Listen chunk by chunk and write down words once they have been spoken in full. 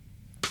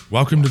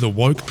Welcome to the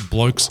Woke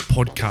Blokes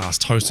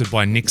podcast, hosted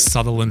by Nick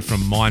Sutherland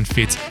from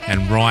MindFit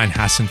and Ryan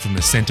Hassan from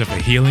the Centre for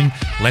Healing.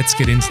 Let's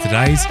get into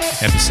today's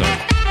episode.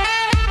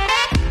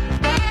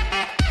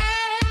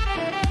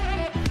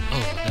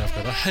 Oh, now I've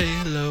got a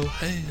halo.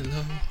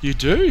 You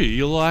do?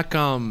 You're like,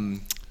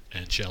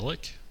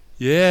 Angelic.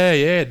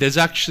 Yeah. There's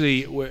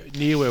actually,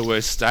 near where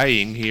we're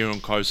staying here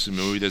on Koh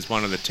Samui, there's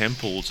one of the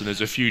temples, and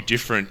there's a few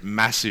different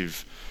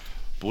massive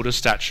Buddha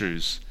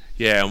statues.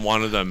 Yeah, and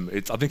one of them,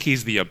 I think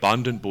he's the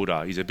abundant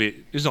Buddha.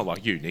 He's not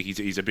like you, Nick.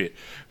 He's a bit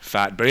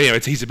fat, but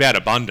anyway, he's about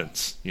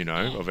abundance,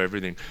 of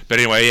everything. But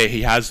anyway, yeah,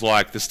 he has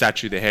like the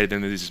statue, the head, and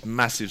then there's this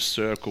massive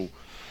circle,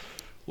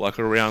 like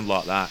around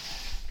like that,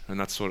 and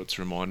that's what it's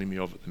reminding me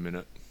of at the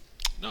minute.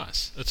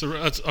 Nice.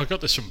 I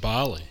got this from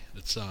Bali.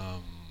 It's I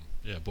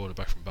bought it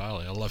back from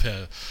Bali. I love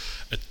how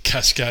it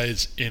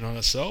cascades in on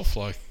itself.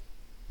 Like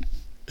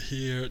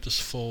here, it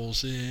just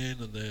falls in,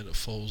 and then it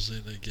falls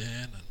in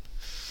again, and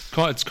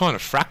it's kind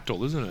of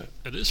fractal, isn't it?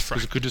 it is fractal.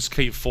 Because it could just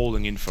keep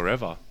falling in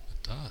forever.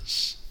 It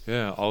does.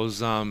 Yeah, I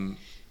was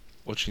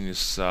watching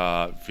this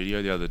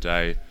video the other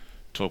day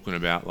talking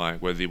about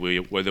like whether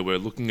we're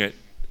looking at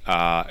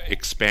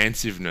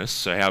expansiveness,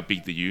 so how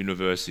big the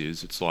universe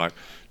is. It's like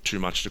too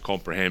much to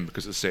comprehend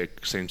because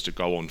it seems to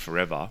go on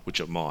forever, which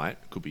it might.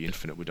 It could be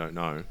infinite, we don't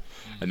know.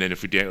 And then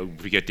if we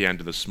get down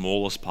to the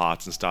smallest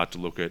parts and start to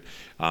look at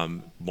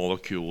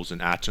molecules and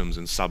atoms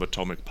and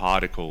subatomic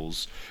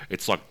particles,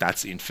 it's like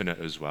that's infinite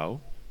as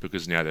well,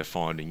 because now they're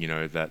finding,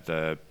 that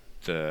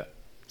the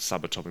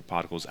subatomic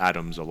particles,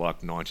 atoms, are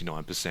like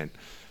 99%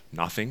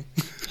 nothing.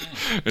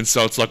 And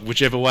so it's like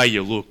whichever way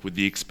you look, with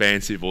the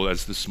expansive or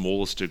as the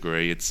smallest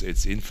degree, it's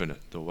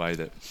infinite, the way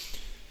that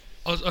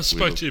I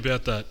spoke to you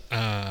about that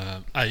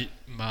 8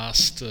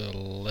 Master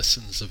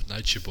Lessons of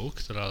Nature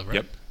book that I read.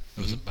 Yep.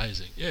 It was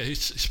amazing. Yeah,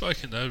 he's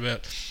spoken there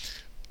about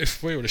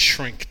if we were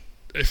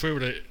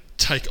to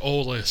take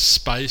all the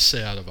space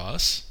out of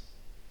us,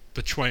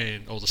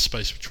 all the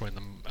space between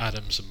the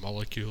atoms and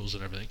molecules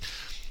and everything,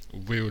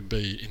 we would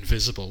be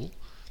invisible.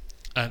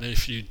 And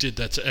if you did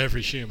that to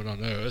every human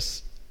on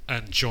Earth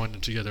and joined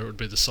them together, it would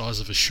be the size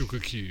of a sugar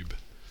cube.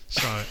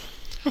 So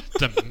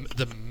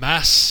the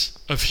mass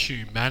of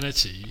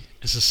humanity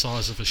is the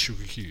size of a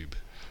sugar cube.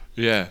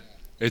 Yeah,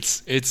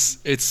 it's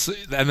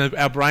and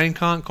our brain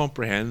can't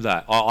comprehend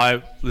that.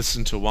 I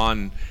listened to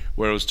one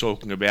where it was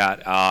talking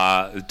about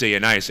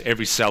DNA. So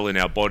every cell in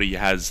our body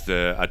has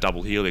a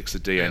double helix, a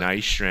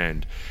DNA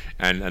strand,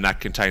 and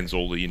that contains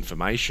all the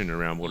information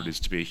around what it is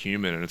to be a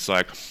human. And it's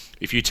like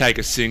if you take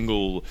a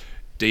single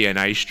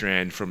DNA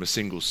strand from a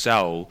single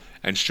cell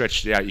and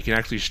stretch it out, you can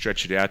actually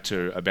stretch it out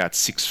to about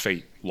 6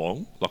 feet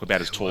long, like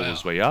about as tall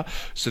as we are.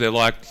 So they're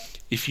like,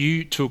 if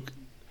you took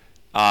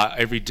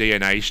every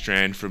DNA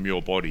strand from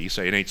your body,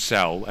 so in each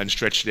cell, and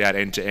stretched it out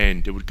end to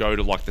end, it would go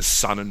to like the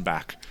sun and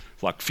back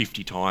like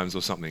 50 times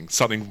or something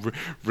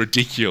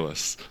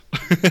ridiculous.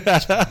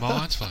 That's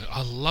mind-blowing.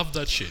 I love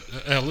that shit.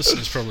 Our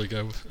listeners probably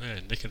go,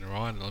 Nick and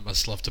Ryan, I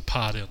must love to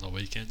party on the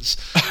weekends.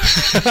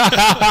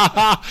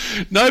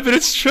 No, but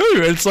it's true.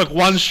 It's like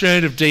one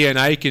strand of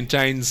DNA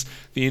contains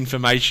the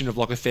information of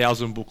like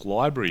 1,000 book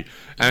library.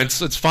 And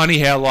it's funny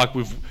how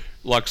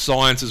like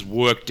science has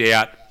worked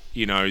out,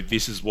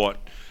 this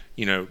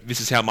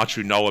is how much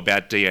we know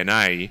about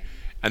DNA,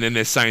 and then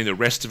they're saying the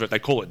rest of it, they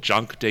call it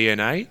junk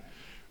DNA.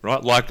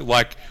 Right,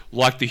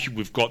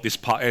 we've got this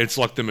part. It's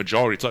like the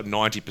majority. It's like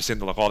 90%.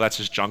 They're like, oh, that's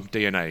just junk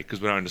DNA because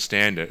we don't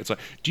understand it. It's like,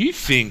 do you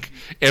think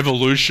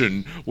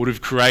evolution would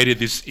have created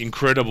this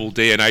incredible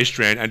DNA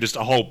strand and just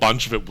a whole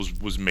bunch of it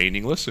was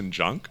meaningless and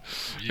junk?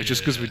 Yeah. It's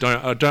just because we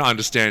don't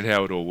understand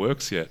how it all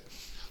works yet.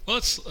 Well,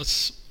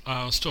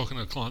 I was talking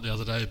to a client the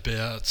other day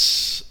about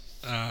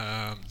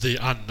the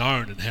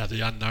unknown and how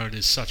the unknown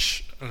is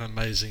such an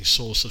amazing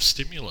source of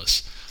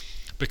stimulus,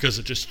 because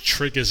it just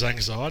triggers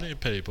anxiety in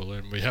people,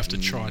 and we have to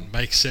try and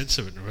make sense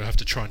of it, and we have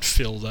to try and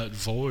fill that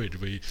void.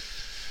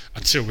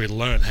 Until we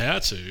learn how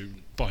to,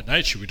 by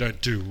nature, we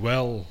don't do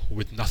well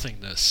with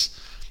nothingness,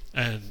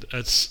 and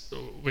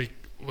we're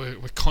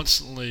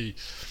constantly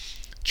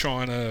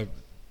trying to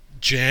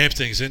jam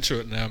things into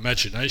it in our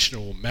imagination,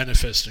 or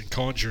manifest and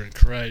conjure and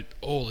create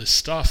all this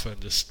stuff and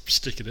just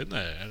stick it in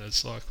there, and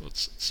it's like,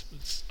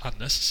 it's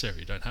unnecessary.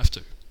 You don't have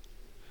to.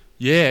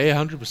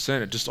 Yeah,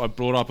 100%. I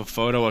brought up a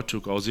photo I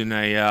took. I was in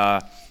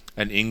an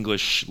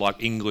English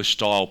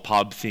style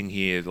pub thing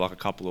here like a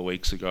couple of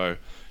weeks ago,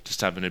 just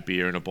having a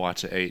beer and a bite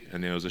to eat,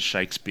 and there was a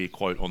Shakespeare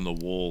quote on the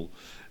wall,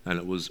 and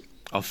it was,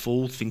 "A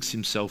fool thinks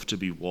himself to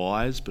be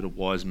wise, but a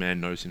wise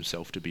man knows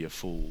himself to be a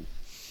fool."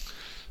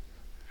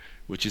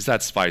 Which is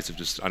that space of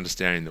just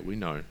understanding that we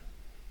know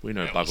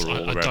bugger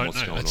all around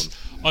what's going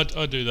on.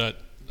 I do that.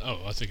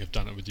 I think I've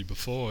done it with you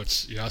before.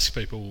 You ask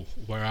people,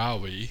 where are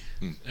we?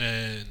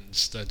 And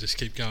they just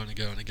keep going and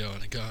going and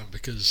going and going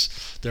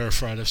because they're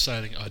afraid of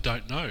saying, I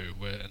don't know.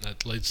 And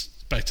that leads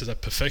back to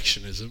that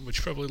perfectionism,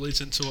 which probably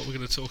leads into what we're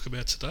going to talk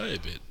about today a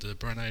bit. The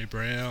Brené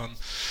Brown,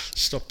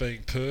 stop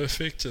being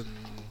perfect, and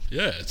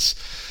yeah, it's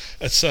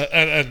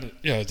and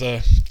you know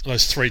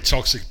those three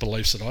toxic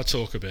beliefs that I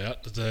talk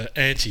about. The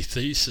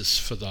antithesis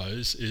for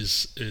those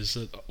is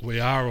that we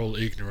are all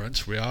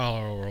ignorant, we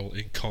are all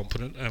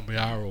incompetent, and we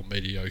are all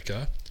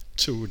mediocre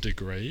to a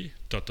degree. ...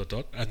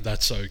 and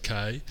that's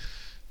okay,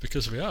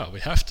 because we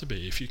have to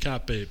be. If you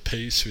can't be at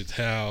peace with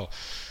how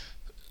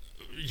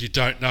you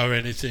don't know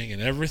anything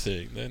and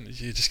everything, then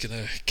you're just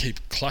going to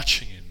keep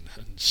clutching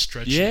and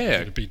stretching.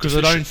 Yeah, because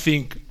I don't,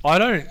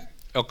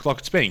 like,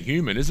 it's being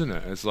human, isn't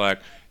it? It's like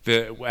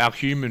this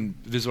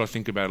is what I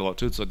think about a lot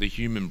too. It's like the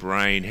human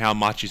brain, how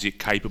much is it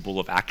capable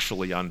of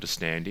actually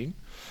understanding?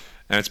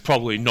 And it's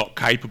probably not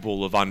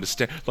capable of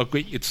understand. Like,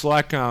 it's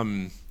like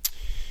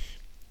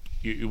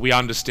we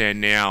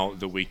understand now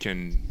that we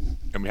can,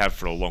 and we have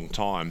for a long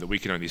time, that we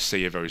can only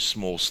see a very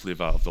small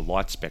sliver of the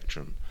light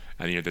spectrum.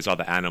 And there's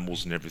other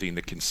animals and everything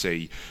that can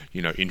see,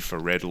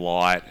 infrared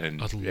light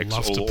and I'd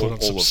love to put on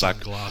some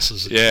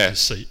sunglasses and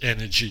just see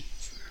energy.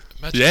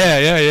 Imagine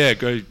yeah.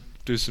 Go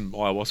do some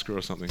ayahuasca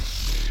or something.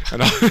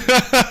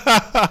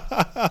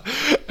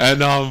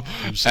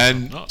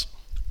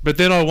 But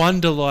then I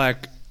wonder,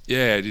 like,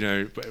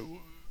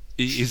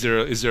 is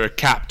there a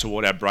cap to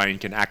what our brain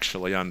can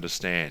actually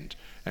understand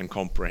and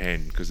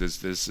comprehend? Because there's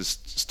this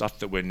stuff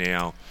that we're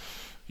now,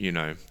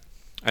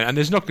 And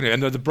there's not going to,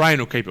 and the brain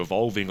will keep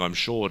evolving, I'm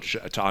sure,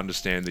 to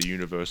understand the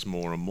universe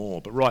more and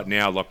more. But right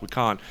now, like, we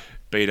can't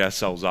beat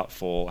ourselves up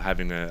for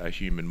having a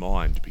human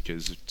mind,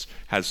 because it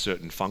has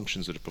certain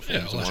functions that it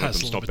performs, and one of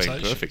them is not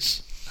being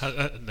perfect.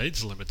 It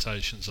needs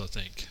limitations, I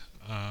think.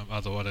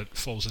 Otherwise, it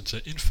falls into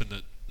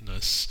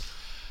infiniteness.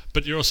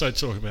 But you're also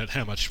talking about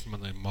how much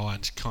the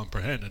mind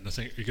comprehend, and I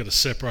think you've got to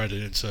separate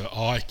it into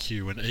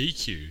IQ and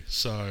EQ.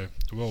 So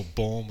we're all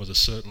born with a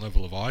certain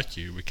level of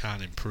IQ. We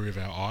can't improve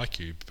our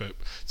IQ, but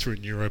through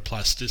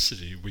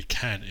neuroplasticity, we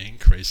can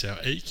increase our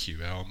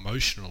EQ, our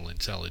emotional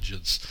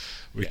intelligence.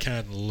 We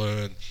can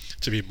learn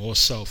to be more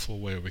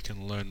self-aware. We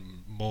can learn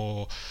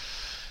more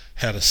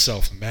how to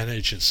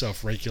self-manage and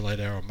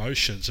self-regulate our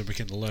emotions, and we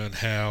can learn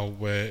how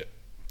we're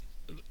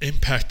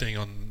impacting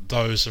on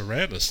those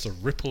around us, the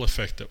ripple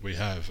effect that we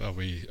have. Are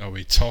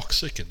we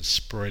toxic and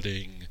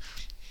spreading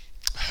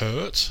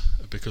hurt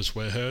because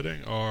we're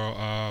hurting, or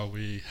are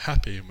we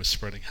happy and we're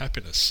spreading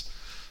happiness?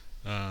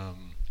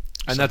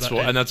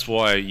 That's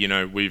why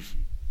we've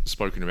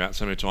spoken about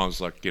so many times,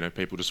 like,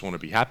 people just want to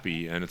be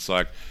happy, and it's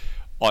like,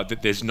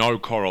 there's no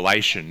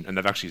correlation, and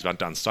they've actually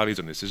done studies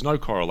on this. There's no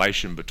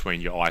correlation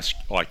between your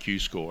IQ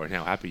score and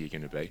how happy you're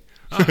going to be.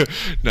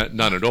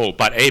 None at all.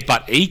 But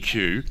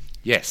EQ,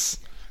 yes.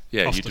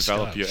 Yeah, you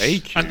develop your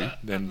EQ.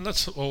 And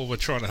that's all we're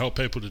trying to help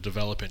people to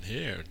develop in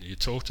here. And you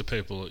talk to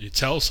people, you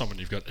tell someone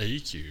you've got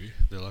EQ,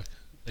 they're like,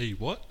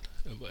 what?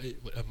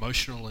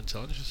 Emotional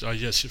intelligence? Oh,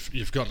 yes,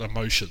 you've got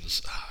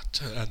emotions.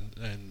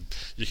 And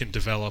you can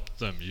develop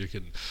them. You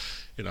can,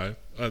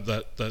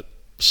 that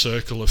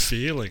circle of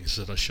feelings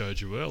that I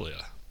showed you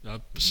earlier.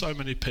 So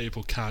many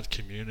people can't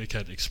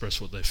communicate and express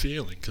what they're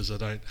feeling because they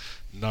don't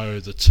know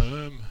the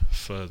term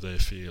for their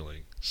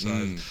feeling.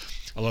 So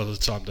a lot of the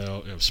time,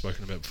 I've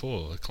spoken about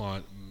before, a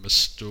client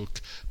mistook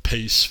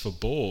peace for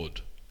bored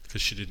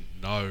because she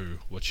didn't know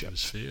what she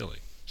was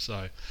feeling.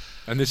 So,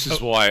 and this is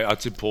why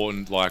it's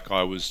important. Like,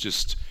 I was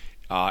just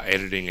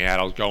editing out,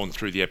 I was going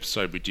through the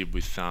episode we did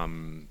with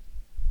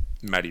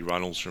Matty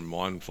Runnels from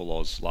Mindful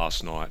Oz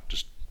last night,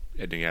 just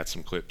editing out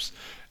some clips,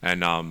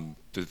 and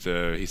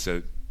he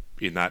said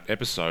in that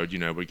episode,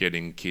 we're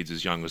getting kids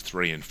as young as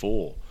 3 and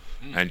 4,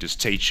 and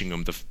just teaching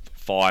them the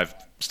 5,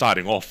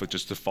 starting off with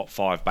just the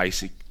 5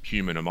 basic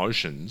human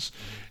emotions,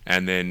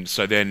 and then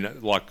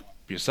like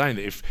you're saying,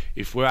 that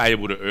if we're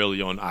able to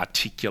early on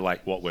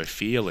articulate what we're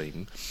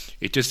feeling,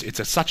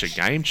 it's such a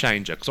game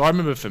changer. Because I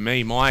remember for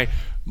me, I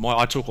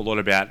talk a lot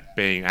about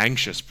being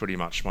anxious pretty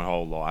much my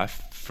whole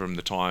life, from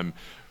the time,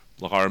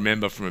 like, I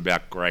remember from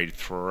about grade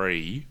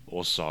 3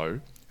 or so,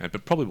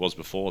 but probably was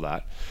before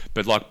that.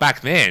 But like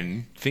back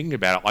then, thinking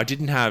about it, I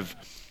didn't have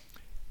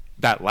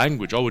that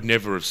language. I would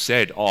never have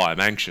said, I'm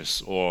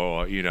anxious,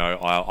 or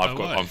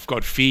I've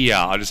got fear.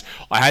 I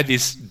had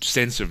this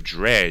sense of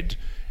dread,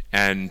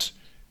 and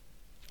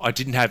I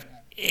didn't have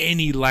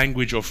any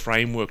language or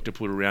framework to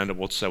put around it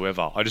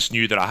whatsoever. I just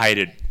knew that I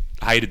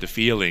hated the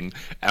feeling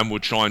and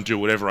would try and do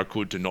whatever I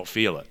could to not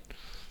feel it.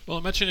 Well,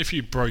 imagine if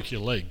you broke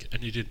your leg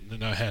and you didn't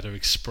know how to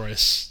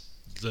express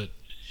that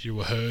you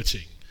were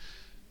hurting.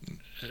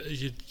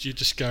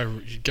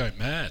 You'd go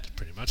mad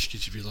pretty much,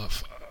 because you'd be like,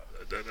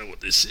 I don't know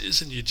what this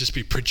is, and you'd just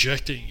be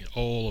projecting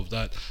all of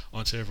that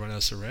onto everyone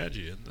else around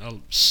you.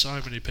 And so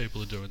many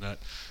people are doing that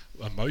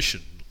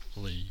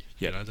emotionally.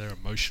 Yep. They're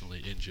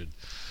emotionally injured.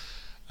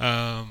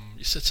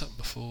 You said something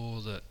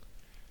before that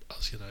I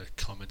was going to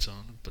comment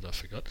on, but I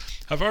forgot.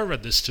 Have I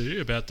read this to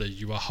you about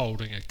you are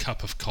holding a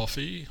cup of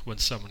coffee when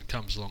someone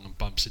comes along and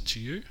bumps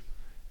into you?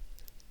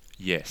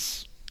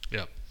 Yes.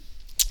 Yeah.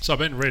 So I've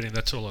been reading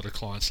that to a lot of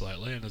clients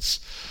lately, and it's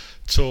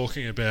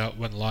talking about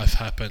when life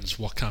happens,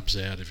 what comes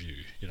out of you.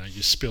 You know,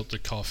 you spilt the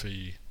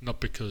coffee not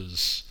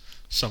because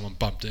someone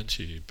bumped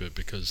into you, but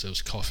because there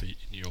was coffee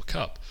in your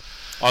cup.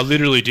 I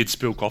literally did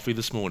spill coffee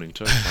this morning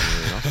too.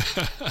 Funnily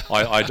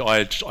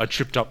enough, I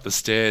tripped up the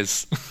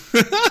stairs.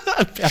 Tripped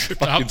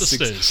up the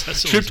stairs.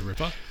 That's always a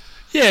ripper.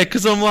 Yeah,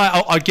 because I'm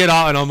like, I get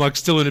up and I'm like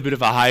still in a bit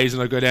of a haze,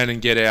 and I go down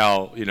and get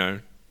our,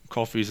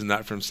 coffees and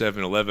that from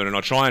 7-Eleven, and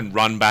I try and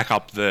run back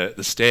up the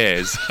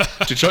stairs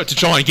to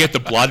try and get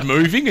the blood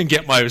moving and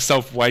get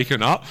myself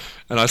waking up,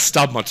 and I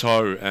stubbed my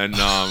toe and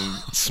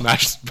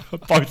smashed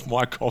both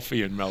my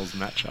coffee and Mel's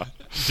matcha.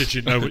 Did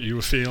you know what you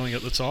were feeling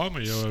at the time?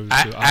 Or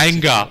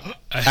anger.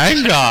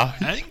 Anger.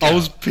 I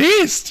was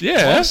pissed.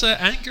 Yeah. Why was there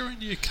anger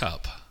in your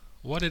cup?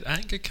 Why did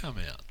anger come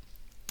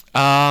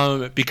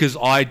out? Because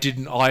I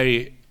didn't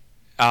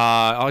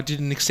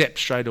accept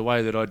straight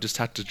away that I just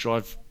had to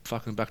drive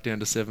fucking back down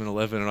to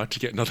 7-Eleven and I had to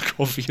get another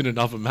coffee and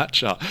another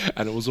matcha,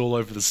 and it was all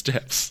over the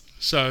steps.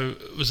 So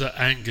was that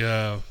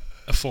anger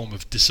a form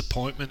of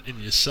disappointment in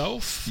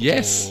yourself?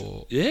 Yes.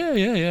 Or Yeah.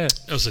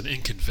 it was an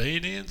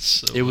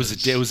inconvenience? It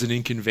was an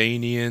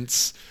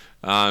inconvenience.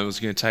 It was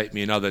going to take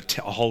me a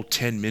whole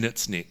 10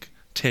 minutes, Nick.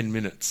 10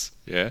 minutes.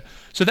 Yeah.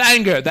 So the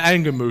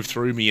anger moved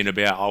through me in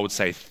about, I would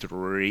say,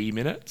 3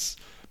 minutes,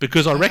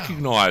 because I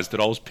recognised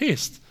that I was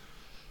pissed.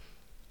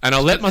 And I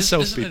let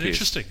myself be pissed.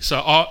 Interesting.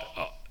 So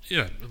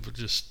we'll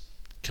just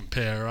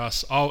compare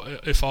us.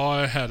 If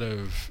I had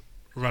have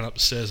run up the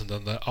stairs and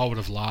done that, I would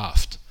have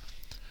laughed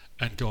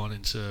and gone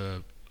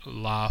into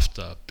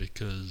laughter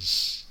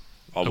because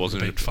it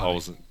wasn't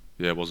funny.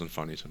 It wasn't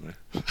funny to me.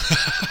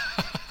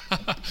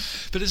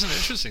 But isn't it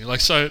interesting? Like,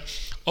 so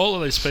all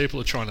of these people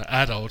are trying to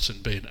adult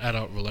and be in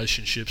adult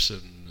relationships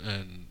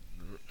and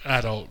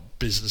adult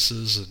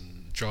businesses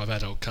and drive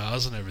adult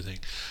cars and everything,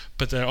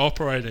 but they're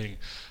operating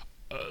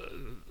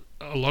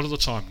a lot of the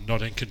time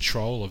not in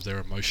control of their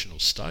emotional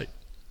state.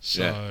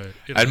 So,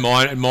 and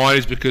mine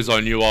is because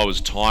I knew I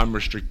was time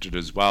restricted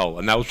as well,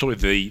 and that was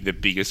probably the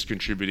biggest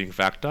contributing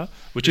factor.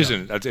 Which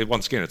isn't,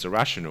 once again, it's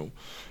irrational,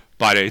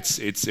 but it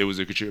was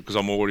a contributor because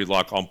I'm already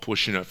I'm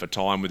pushing it for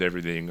time with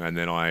everything, and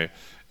then I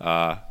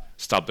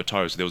stubbed the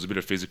toe, so there was a bit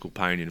of physical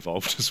pain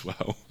involved as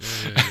well.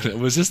 And it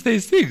was just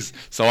these things.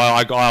 So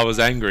I was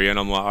angry, and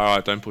I'm like, all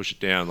right, don't push it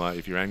down. Like,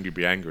 if you're angry,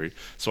 be angry.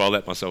 So I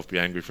let myself be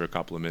angry for a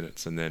couple of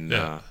minutes, and then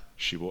then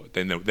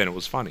it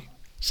was funny.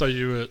 So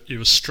you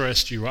were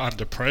stressed, you were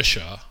under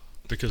pressure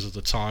because of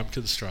the time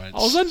constraints.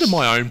 I was under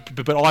my own,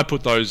 but I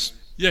put those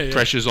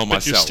pressures on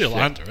myself.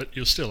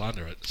 You're still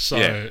under it.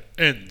 So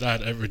and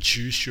that it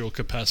reduced your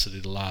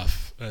capacity to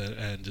laugh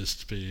and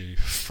just be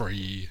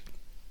free.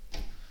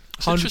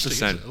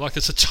 100%. Like,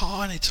 it's a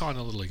tiny, tiny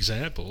little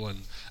example,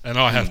 and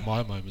I have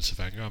my moments of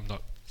anger. I'm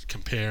not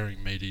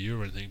comparing me to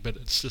you or anything, but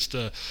it's just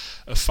a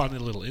funny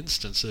little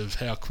instance of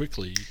how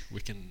quickly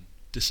we can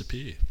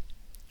disappear.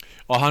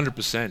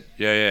 100%.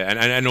 Yeah.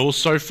 And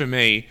also for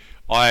me,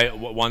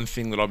 one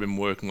thing that I've been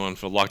working on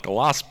for like the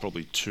last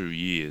probably 2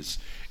 years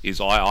is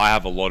I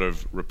have a lot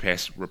of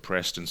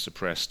repressed and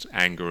suppressed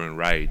anger and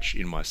rage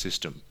in my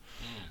system.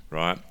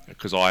 Right,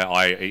 because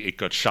it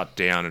got shut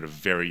down at a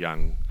very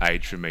young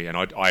age for me, and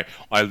I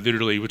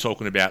literally, we're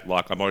talking about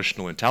like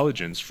emotional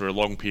intelligence for a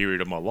long period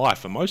of my life.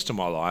 For most of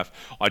my life,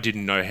 I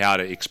didn't know how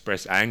to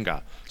express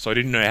anger, so I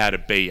didn't know how to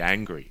be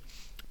angry,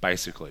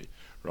 basically.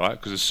 Right,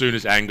 because as soon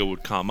as anger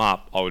would come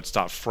up, I would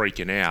start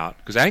freaking out.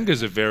 Because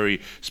anger's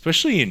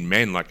especially in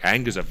men, like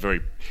there's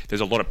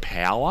a lot of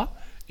power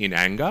in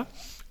anger.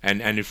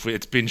 And if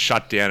it's been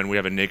shut down and we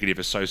have a negative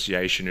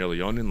association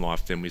early on in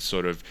life, then we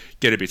sort of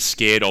get a bit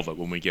scared of it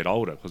when we get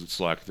older, because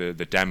it's like the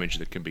damage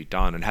that can be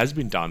done and has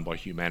been done by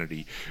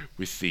humanity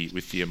with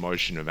the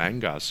emotion of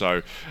anger.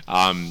 So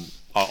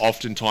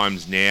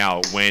oftentimes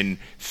now when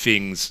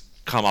things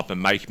come up and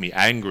make me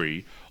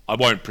angry, I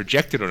won't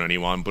project it on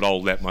anyone, but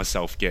I'll let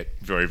myself get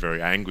very,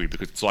 very angry,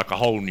 because it's like a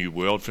whole new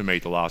world for me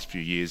the last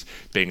few years,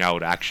 being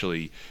able to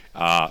actually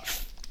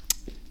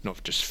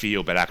not just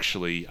feel, but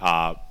actually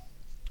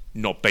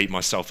not beat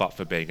myself up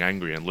for being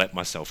angry and let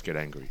myself get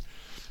angry.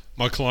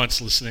 My clients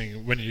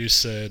listening, when you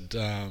said,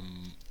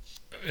 and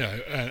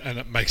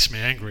it makes me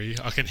angry,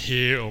 I can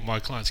hear all my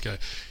clients go,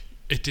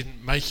 it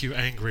didn't make you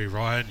angry,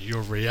 Ryan.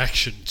 Your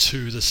reaction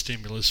to the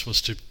stimulus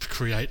was to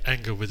create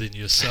anger within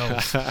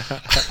yourself.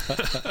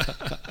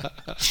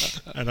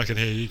 And I can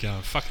hear you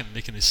going, fucking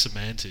Nick and his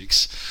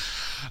semantics.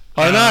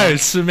 I know,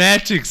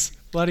 semantics,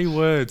 bloody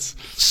words.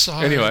 So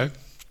anyway,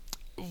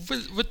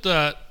 with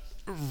that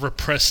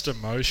repressed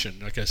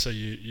emotion, okay, so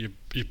you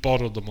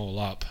bottled them all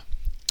up.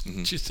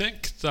 Mm-hmm. Do you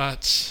think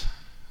that,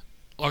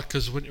 like,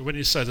 because when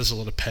you say there's a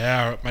lot of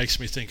power, it makes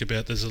me think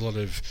about there's a lot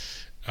of,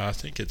 I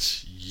think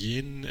it's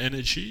yin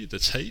energy,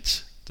 that's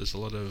heat. There's a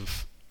lot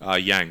of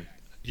yang.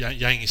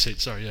 Yang is heat.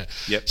 Sorry, yeah.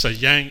 Yep. So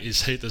yang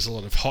is heat. There's a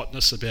lot of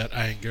hotness about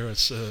anger.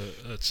 It's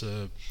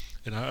a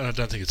and I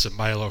don't think it's a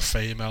male or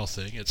female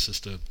thing. It's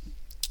just a.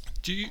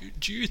 Do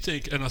you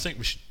think? And I think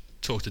we should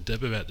talk to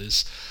Deb about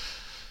this.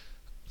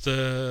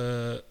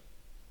 The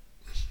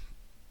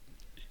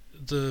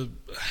the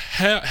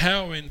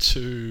how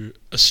into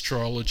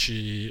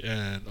astrology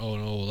and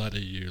all that are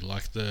you?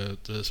 Like the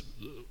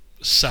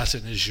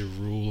Saturn is your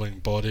ruling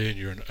body, and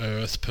you're an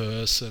Earth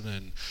person,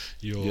 and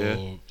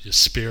your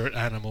spirit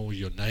animal,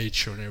 your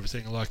nature, and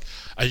everything. Like,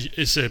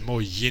 is there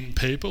more Yin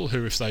people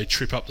who, if they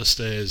trip up the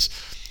stairs,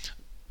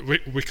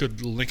 we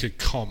could link a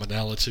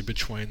commonality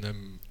between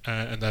them,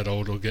 and that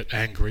old will get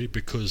angry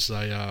because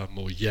they are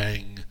more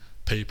Yang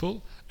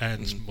people,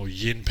 and more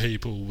Yin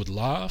people would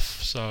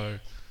laugh. So,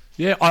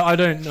 yeah, I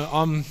don't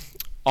know.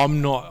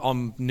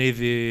 I'm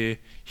neither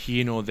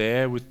here nor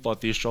there with like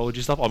the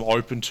astrology stuff. I'm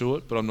open to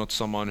it, but I'm not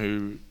someone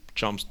who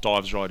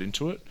dives right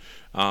into it.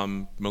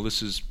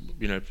 Melissa's,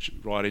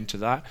 right into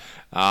that.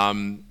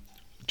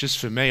 Just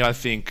for me, I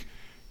think,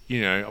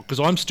 because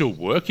I'm still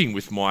working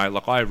with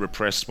I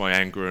repressed my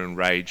anger and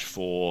rage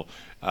for,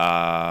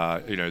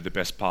 the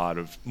best part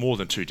of more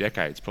than 2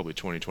 decades, probably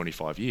 20,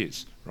 25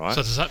 years, right?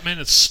 So does that mean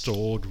it's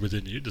stored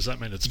within you? Does that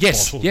mean it's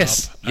bottled up?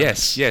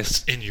 Yes.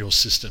 It's in your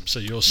system. So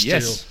you're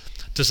still... Yes.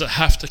 Does it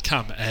have to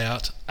come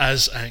out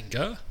as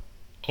anger,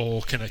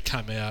 or can it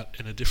come out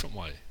in a different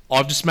way?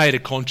 I've just made a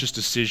conscious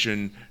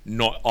decision.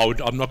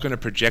 I'm not going to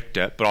project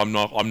it, but I'm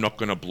not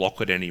going to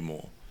block it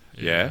anymore.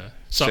 Yeah.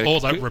 So all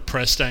that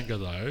repressed anger,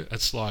 though,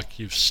 it's like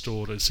you've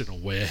stored it. It's in a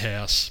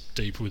warehouse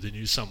deep within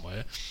you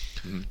somewhere.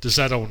 Does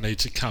that all need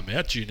to come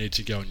out? Do you need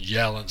to go and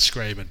yell and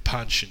scream and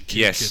punch and kick?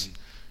 Yes.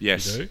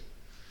 Yes. You do?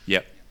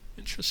 Yep.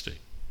 Interesting.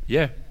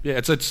 Yeah.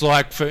 It's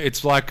like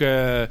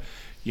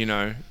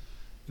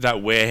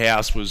that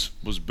warehouse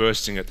was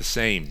bursting at the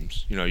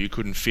seams. You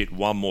couldn't fit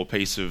one more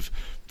piece of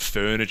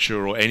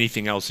furniture or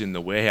anything else in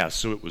the warehouse,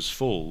 so it was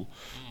full.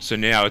 So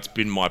now it's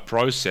been my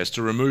process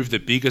to remove the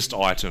biggest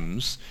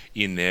items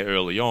in there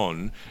early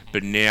on,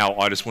 but now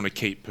I just want to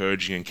keep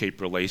purging and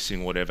keep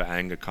releasing whatever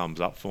anger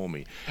comes up for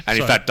me. And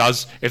if that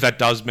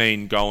does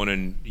mean going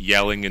and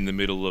yelling in the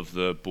middle of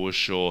the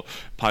bush or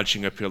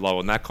punching a pillow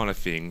and that kind of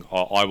thing,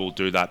 I will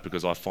do that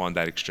because I find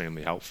that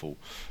extremely helpful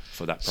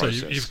for that process.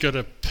 So you've got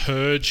to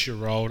purge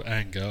your old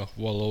anger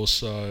while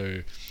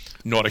also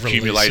not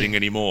accumulating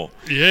anymore.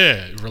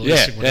 Yeah,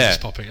 releasing whatever's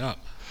popping up.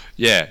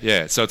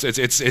 Yeah. So it's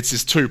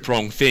this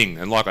 2-pronged thing,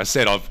 and like I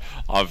said,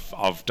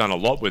 I've done a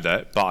lot with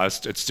it,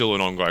 but it's still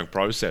an ongoing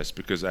process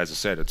because, as I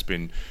said, it's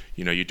been,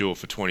 you do it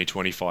for 20,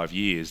 25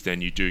 years, then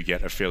you do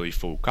get a fairly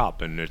full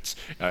cup, and it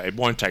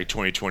won't take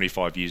 20,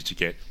 25 years to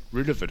get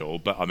rid of it all,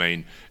 but I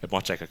mean, it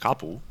might take a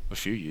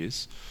few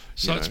years.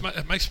 So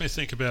it makes me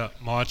think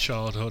about my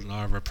childhood, and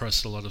I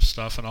repressed a lot of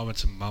stuff, and I went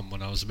to Mum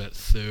when I was about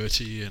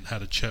 30 and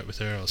had a chat with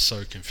her. I was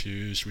so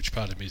confused, which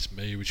part of me is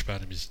me, which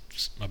part of me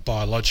is my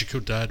biological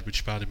dad,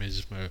 which part of me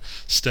is my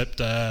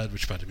stepdad,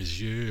 which part of me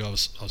is you. I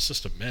was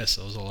just a mess.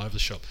 I was all over the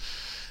shop.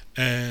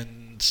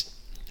 And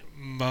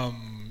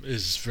Mum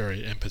is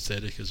very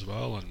empathetic as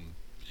well,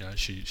 and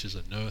she's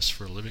a nurse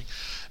for a living,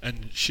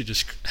 and she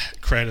just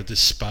created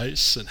this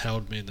space and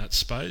held me in that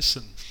space,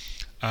 and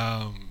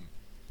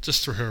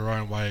just through her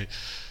own way,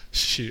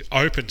 she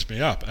opened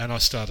me up, and I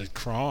started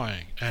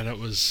crying, and it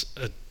was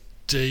a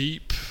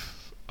deep,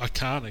 I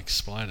can't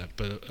explain it,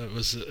 but it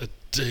was a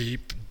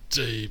deep,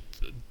 it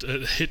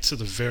hit to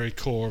the very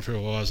core of who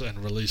I was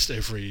and released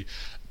every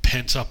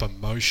pent-up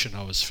emotion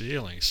I was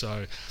feeling.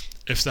 So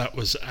if that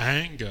was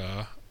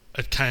anger,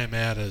 it came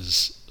out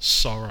as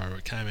sorrow,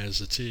 it came out as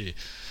a tear.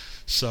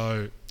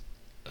 So,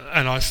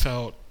 and I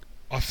felt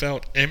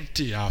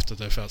empty after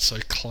that. I felt so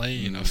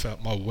clean. I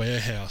felt my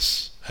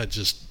warehouse had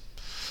just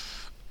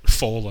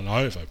fallen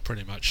over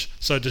pretty much.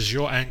 So does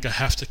your anger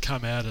have to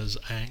come out as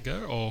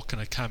anger, or can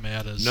it come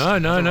out as no,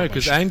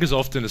 because anger's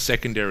often a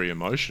secondary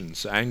emotion.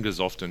 So anger's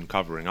often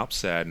covering up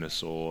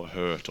sadness or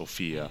hurt or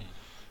fear.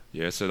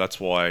 Yeah, so that's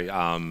why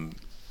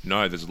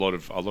there's a lot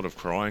of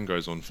crying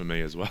goes on for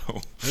me as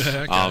well.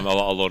 Yeah, okay. A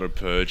lot of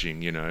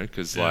purging,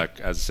 because like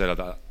as I said,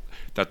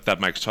 that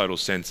makes total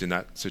sense in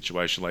that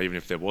situation. Like even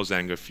if there was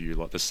anger for you,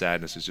 like the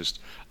sadness is just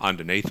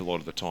underneath a lot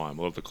of the time.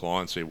 A lot of the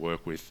clients we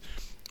work with,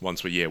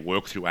 once we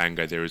work through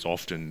anger, there is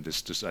often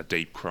this just a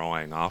deep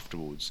crying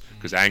afterwards,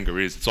 because anger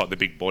it's like the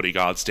big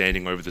bodyguard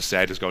standing over the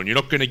sadness, going, "You're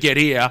not going to get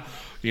here.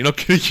 You're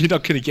not going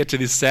to get to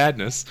this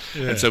sadness,"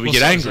 and so we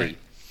get angry.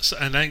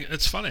 And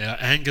it's funny,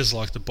 anger's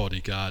like the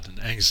bodyguard,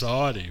 and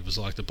anxiety was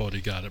like the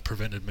bodyguard that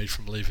prevented me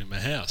from leaving my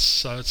house.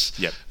 So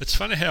it's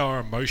funny how our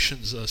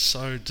emotions are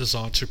so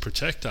designed to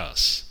protect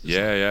us.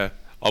 Yeah.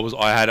 I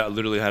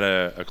literally had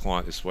a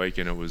client this week,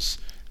 and it was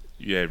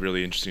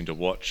really interesting to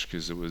watch,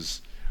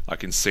 because I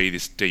can see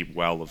this deep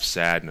well of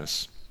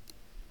sadness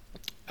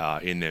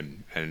in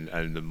them,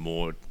 and the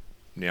more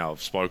now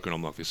I've spoken,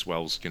 I'm like, this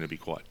well's going to be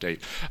quite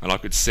deep, and I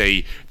could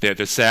see that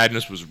the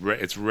sadness was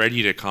it's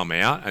ready to come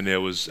out, and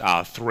there was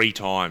 3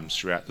 times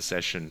throughout the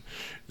session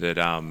that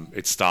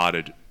it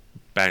started,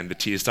 bang, the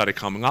tears started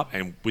coming up,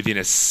 and within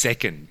a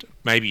second,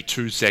 maybe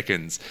 2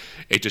 seconds,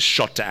 it just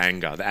shot to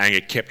anger. The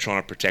anger kept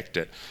trying to protect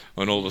it.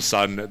 And all of a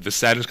sudden, the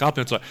sadness comes up,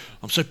 and it's like,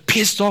 I'm so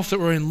pissed off that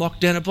we're in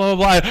lockdown and blah,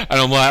 blah, blah. And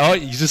I'm like, oh,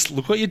 you just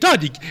look what you've done.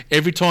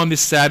 Every time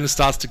this sadness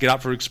starts to get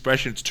up for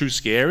expression, it's too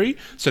scary.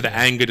 So the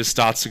anger just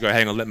starts to go,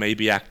 hang on, let me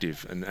be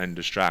active and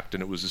distract.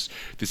 And it was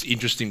this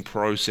interesting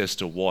process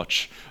to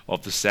watch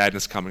of the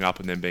sadness coming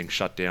up and then being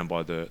shut down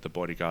by the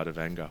bodyguard of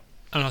anger.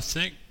 And I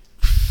think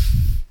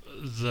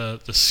the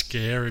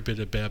scary bit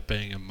about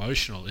being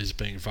emotional is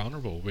being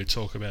vulnerable. We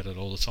talk about it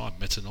all the time,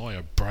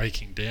 metanoia,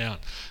 breaking down.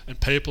 And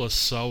people are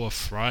so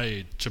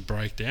afraid to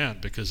break down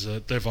because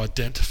they've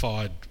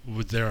identified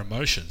with their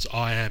emotions.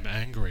 I am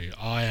angry,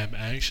 I am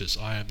anxious,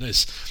 I am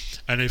this.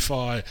 And if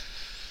I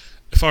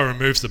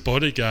remove the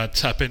bodyguard,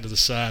 tap into the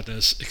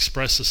sadness,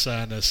 express the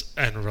sadness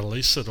and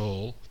release it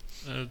all,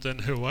 then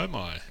who am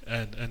I?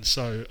 And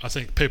so I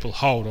think people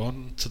hold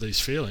on to these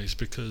feelings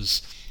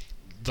because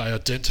they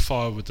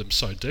identify with them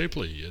so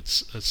deeply.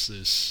 It's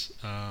this,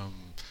 I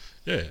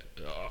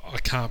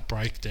can't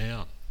break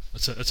down.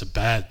 It's a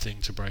bad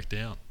thing to break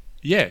down.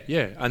 Yeah,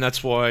 and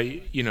that's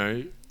why,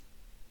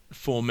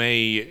 for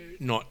me,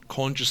 not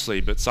consciously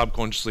but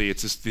subconsciously,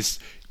 it's just this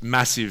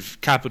massive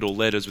capital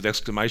letters with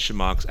exclamation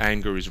marks,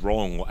 anger is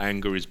wrong or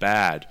anger is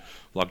bad.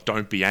 Like,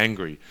 don't be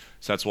angry.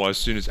 So that's why as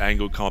soon as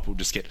anger would come up, it would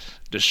just get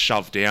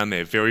shoved down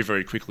there very,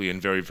 very quickly and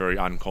very, very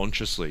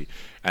unconsciously.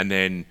 And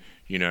then,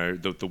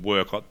 the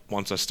work,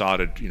 once I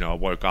started, I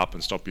woke up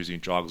and stopped using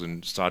drugs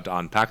and started to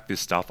unpack this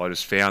stuff, I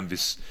just found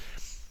this,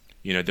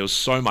 there was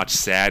so much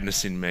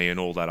sadness in me and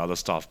all that other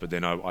stuff, but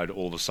then I'd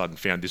all of a sudden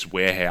found this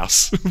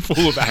warehouse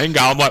full of anger.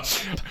 I'm like,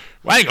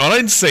 hang on, I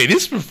didn't see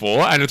this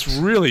before, and it's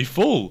really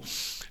full.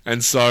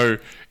 And so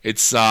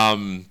it's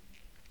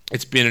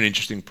been an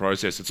interesting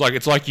process. It's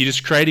like you're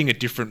just creating a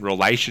different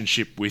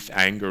relationship with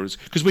anger,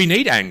 because we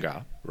need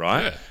anger,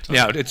 right? Yeah,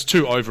 totally. Now, it's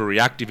too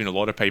overreactive in a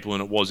lot of people,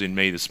 and it was in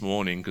me this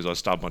morning because I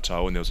stubbed my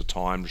toe and there was a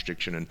time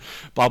restriction and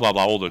blah, blah,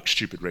 blah, all the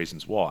stupid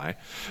reasons why.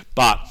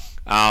 But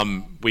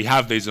we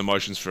have these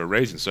emotions for a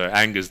reason. So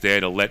anger's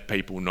there to let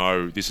people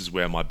know this is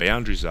where my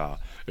boundaries are.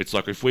 It's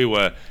like if we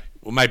were...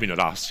 Well, maybe not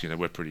us,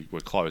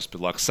 we're close,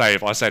 but like, say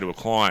if I say to a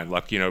client,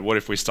 like, what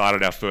if we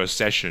started our first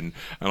session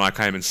and I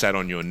came and sat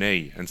on your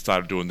knee and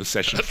started doing the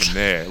session from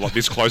there, like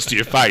this close to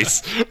your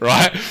face,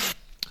 right?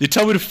 You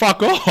tell me to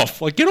fuck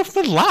off, like, get off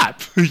my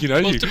lap, Well,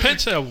 it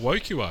depends how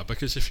woke you are,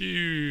 because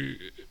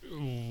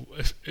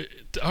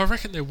I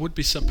reckon there would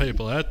be some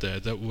people out there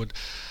that would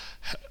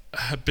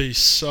be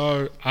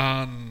so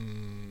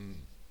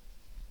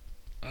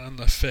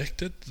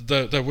unaffected.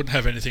 They wouldn't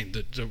have anything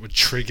that would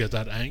trigger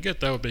that anger.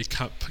 They would be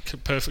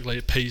perfectly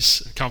at peace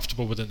and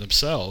comfortable within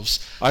themselves.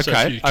 Okay, so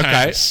if you came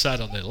and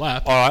sat on their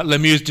lap... All right, let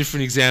me use a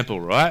different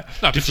example, right?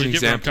 No, different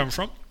example. Where I'm coming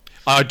from?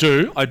 I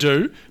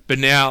do. But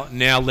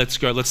now let's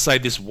go. Let's say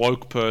this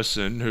woke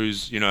person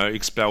who's,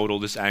 expelled all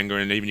this anger,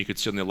 and even you could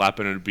sit on their lap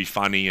and it'd be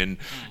funny and,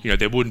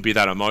 there wouldn't be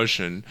that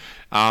emotion.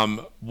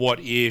 What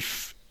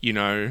if,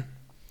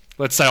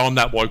 let's say I'm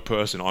that woke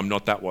person. I'm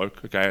not that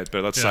woke, okay?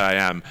 But let's say I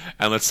am.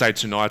 And let's say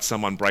tonight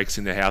someone breaks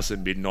in their house at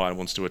midnight and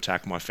wants to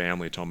attack my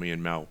family, Tommy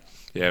and Mel.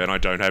 Yeah, and I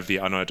don't have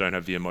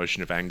the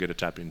emotion of anger to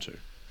tap into.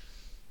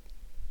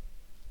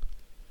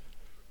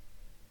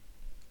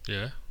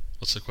 Yeah.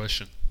 What's the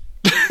question?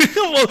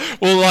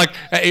 well, like,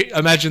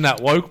 imagine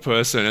that woke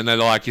person, and they're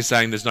like, you're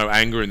saying there's no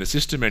anger in the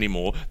system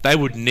anymore. They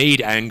would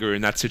need anger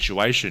in that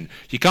situation.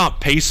 You can't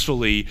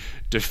peacefully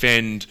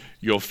defend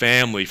your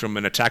family from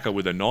an attacker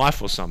with a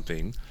knife or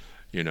something,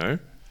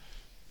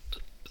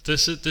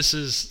 This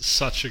is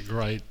such a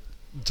great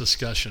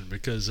discussion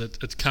because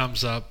it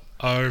comes up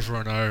over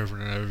and over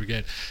and over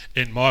again.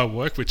 In my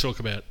work, we talk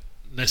about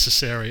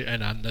necessary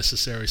and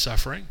unnecessary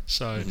suffering.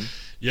 So,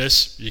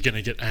 yes, you're going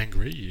to get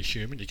angry, you're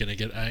human, you're going to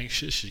get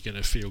anxious, you're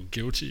going to feel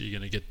guilty, you're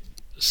going to get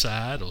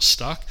sad or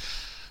stuck.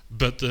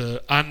 But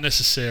the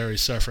unnecessary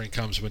suffering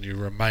comes when you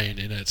remain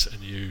in it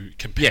and you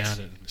compound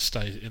it and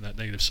stay in that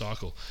negative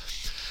cycle.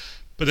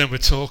 But then we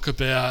talk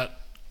about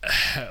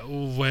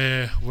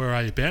where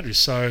are your boundaries?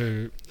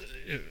 So,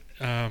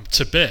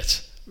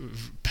 Tibet,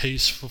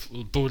 peaceful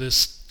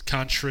Buddhist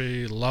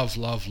country, love,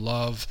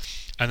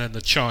 and then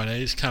the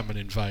Chinese come and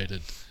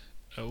invaded.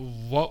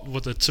 What were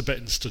the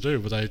Tibetans to do?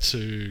 Were they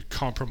to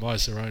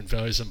compromise their own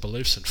values and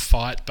beliefs and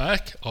fight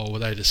back? Or were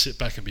they to sit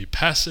back and be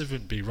passive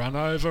and be run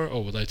over?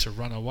 Or were they to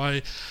run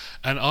away?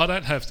 And I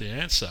don't have the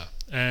answer.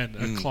 And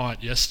a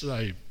client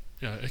yesterday,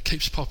 it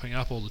keeps popping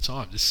up all the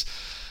time. It's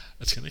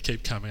going to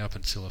keep coming up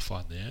until I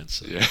find the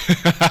answer.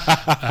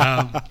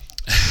 Yeah.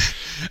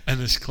 And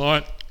this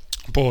client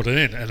brought it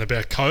in and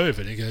about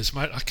COVID. He goes,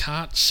 mate, I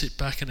can't sit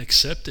back and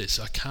accept this.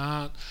 I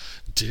can't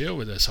deal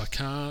with this. I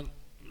can't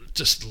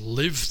just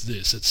live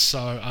this. It's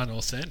so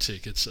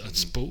unauthentic.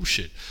 It's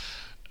bullshit.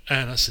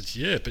 And I said,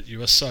 yeah, but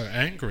you are so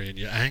angry and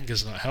your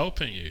anger's not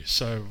helping you.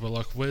 So we're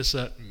like, where's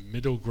that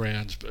middle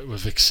ground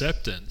with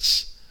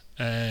acceptance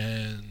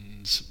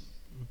and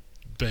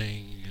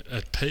being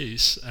at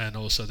peace and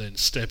also then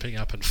stepping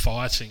up and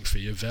fighting for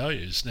your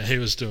values? Now, he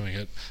was doing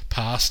it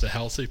past a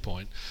healthy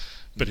point.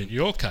 But in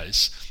your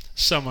case,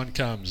 someone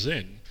comes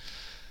in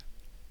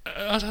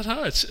I don't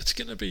know. It's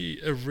going to be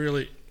a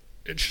really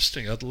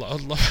interesting. I'd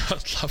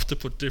love to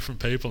put different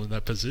people in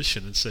that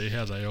position and see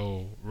how they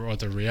all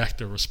either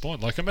react or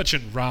respond. Like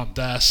imagine Ram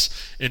Dass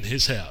in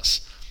his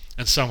house,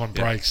 and someone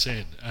breaks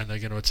in and they're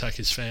going to attack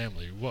his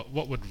family. What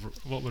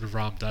would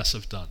Ram Dass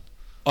have done?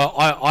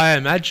 I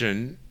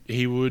imagine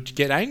he would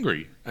get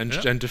angry and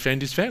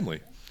defend his family.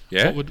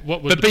 Yeah,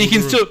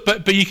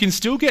 but you can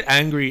still get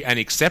angry and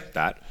accept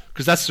that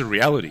because that's the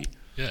reality.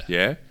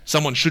 Yeah.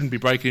 Someone shouldn't be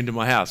breaking into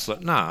my house.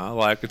 Like, nah,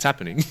 like it's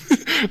happening.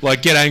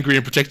 Like, get angry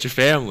and protect your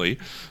family.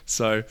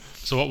 So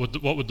what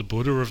would the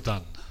Buddha have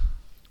done?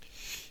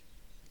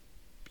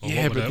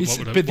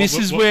 This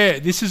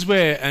is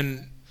where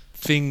and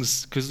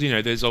things, because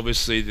there's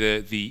obviously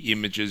the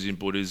images in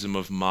Buddhism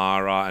of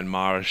Mara and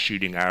Mara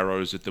shooting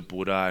arrows at the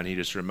Buddha, and he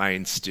just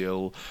remains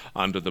still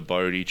under the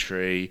Bodhi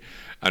tree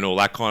and all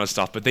that kind of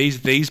stuff. But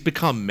these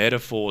become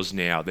metaphors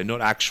now. They're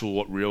not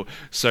actual real.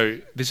 So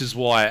this is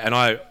why, and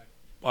I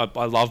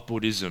love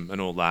Buddhism and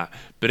all that,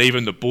 but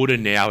even the Buddha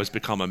now has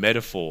become a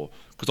metaphor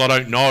because I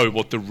don't know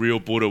what the real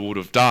Buddha would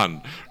have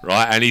done,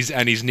 right? And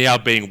he's now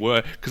being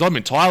because I'm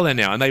in Thailand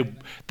now, and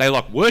they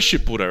like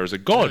worship Buddha as a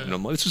god, and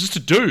I'm like, this was just a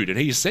dude, and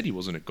he said he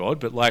wasn't a god,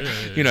 but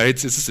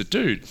it's just a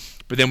dude.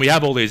 But then we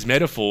have all these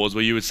metaphors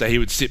where you would say he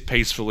would sit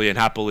peacefully and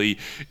happily,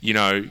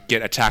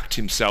 get attacked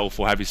himself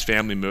or have his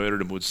family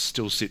murdered and would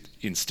still sit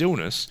in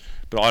stillness.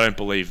 But I don't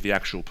believe the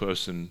actual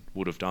person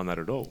would have done that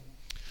at all.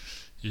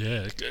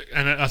 Yeah,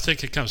 and I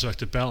think it comes back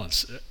to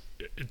balance.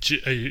 Do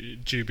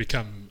you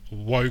become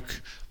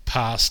woke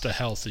past a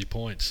healthy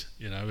point?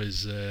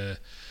 Is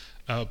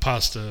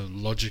past a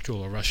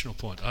logical or rational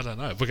point? I don't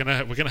know. We're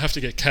gonna have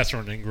to get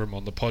Catherine Ingram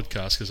on the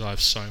podcast because I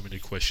have so many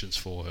questions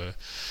for her.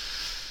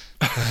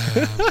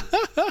 I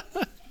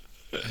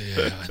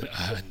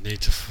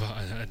need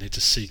to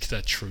seek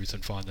that truth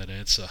and find that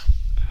answer.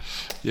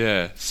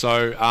 Yeah.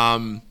 So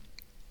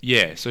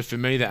so for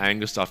me the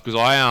anger stuff,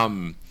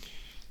 because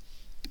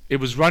it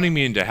was running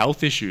me into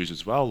health issues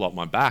as well, like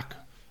my back.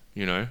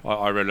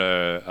 I read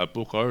a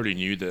book. I already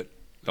knew that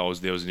there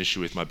was an issue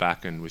with my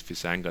back and with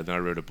this anger. Then I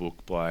read a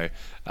book by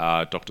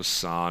Dr.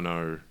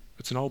 Sarno.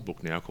 It's an old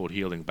book now called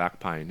Healing Back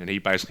Pain, and he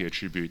basically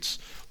attributes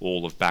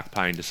all of back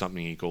pain to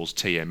something he calls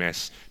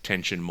TMS,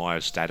 tension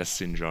myostatus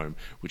syndrome,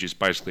 which is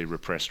basically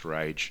repressed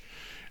rage.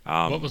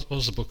 What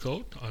was the book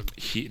called?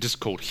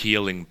 Just called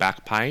Healing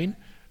Back Pain,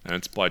 and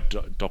it's by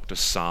Dr.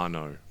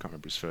 Sarno. Can't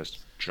remember his first.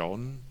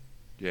 John.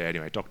 Yeah,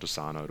 anyway, Dr.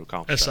 Sarno. It'll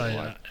come.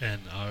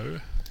 S-A-N-O,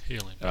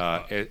 healing.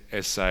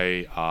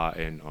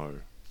 S-A-R-N-O.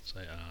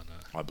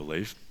 I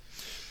believe.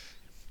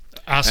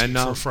 Asking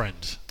for a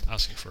friend.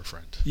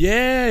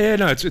 Yeah,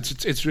 no,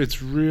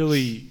 it's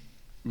really,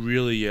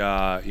 really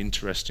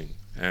interesting,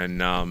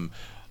 and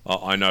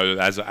I know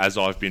that as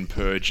I've been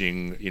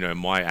purging,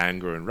 my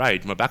anger and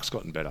rage, my back's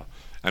gotten better.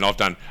 And I've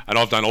done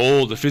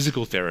all the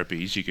physical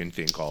therapies you can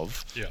think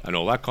of, and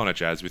all that kind of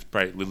jazz with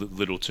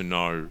little to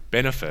no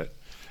benefit.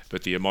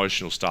 But the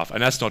emotional stuff,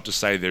 and that's not to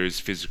say there is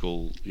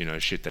physical,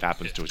 shit that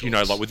happens to us.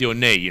 Like with your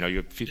knee,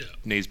 your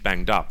knee's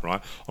banged up, right?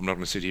 I'm not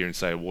going to sit here and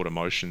say what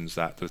emotions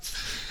that's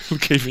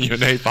keeping your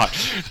knee, but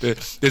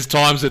there's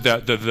times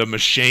that the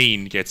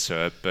machine gets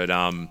hurt. But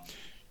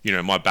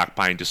my back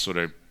pain just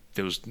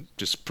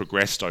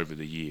progressed over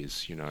the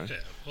years. Yeah,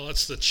 well,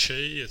 it's the chi,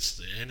 it's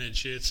the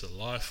energy, it's the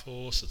life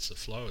force, it's the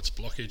flow, it's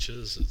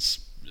blockages,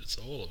 it's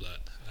all of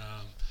that.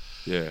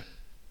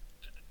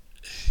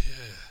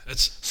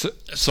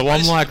 So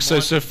I'm like, so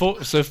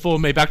for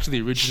me, back to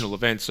the original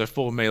event. So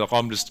for me, like,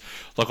 I'm just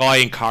like, I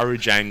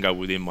encourage anger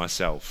within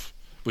myself,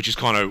 which is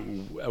kind of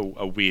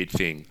a weird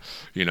thing,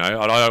 I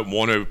don't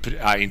want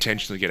to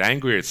intentionally get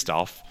angry at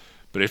stuff,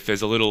 but if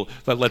there's a little,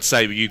 let's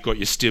say you've got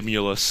your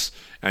stimulus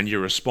and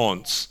your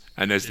response,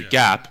 and there's the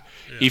gap.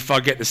 If I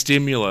get the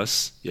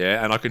stimulus,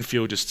 and I can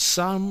feel just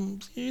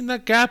some in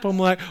that gap, I'm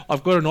like,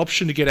 I've got an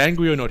option to get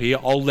angry or not here.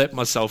 I'll let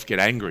myself get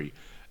angry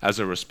as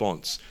a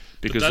response.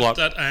 Because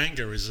that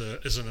anger is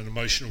an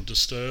emotional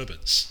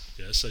disturbance.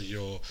 Yeah, so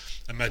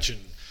imagine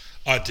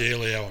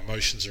ideally our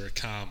emotions are a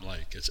calm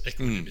lake. It's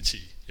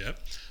equanimity. Yeah,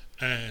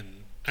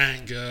 and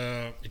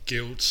anger,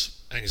 guilt,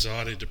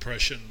 anxiety,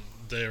 depression,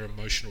 they're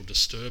emotional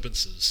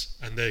disturbances,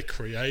 and they're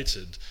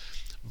created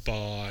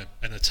by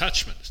an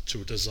attachment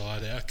to a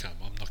desired outcome.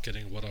 I'm not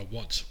getting what I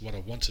want. What I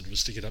wanted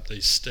was to get up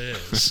these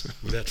stairs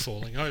without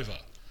falling over.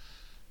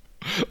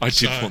 I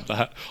did want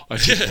that.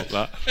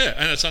 Yeah,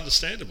 and it's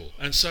understandable.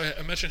 And so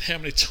imagine how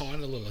many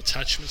tiny little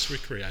attachments we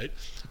create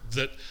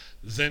that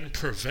then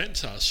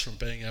prevent us from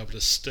being able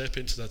to step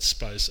into that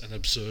space and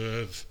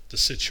observe the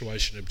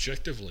situation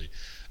objectively.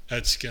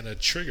 It's going to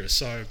trigger.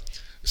 So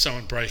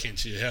someone breaking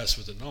into your house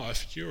with a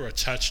knife, you're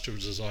attached to a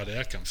desired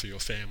outcome for your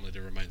family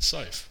to remain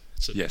safe.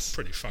 It's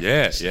pretty fucking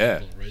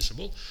understandable and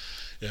reasonable.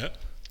 Yeah.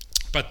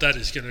 But that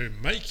is going to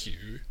make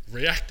you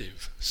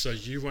reactive. So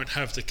you won't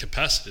have the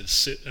capacity to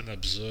sit and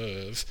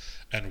observe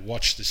and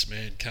watch this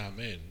man come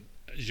in.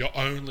 Your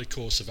only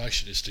course of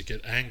action is to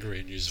get angry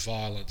and use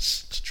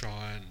violence to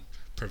try and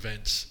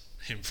prevent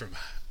him from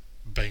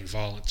being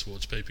violent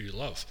towards people you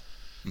love.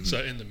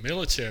 So in the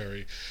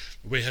military,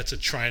 we had to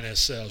train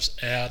ourselves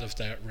out of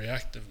that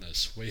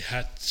reactiveness. We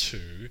had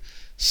to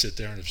sit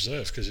there and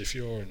observe, because if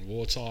you're in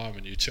wartime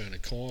and you turn a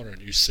corner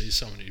and you see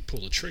someone and you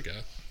pull the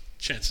trigger,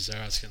 chances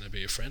are it's going to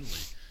be a friendly.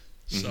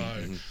 So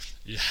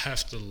you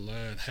have to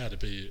learn how to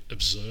be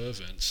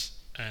observant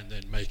and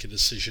then make a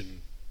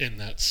decision in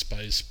that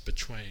space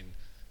between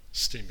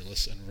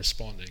stimulus and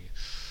responding.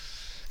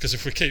 Because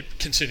if we keep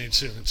continuing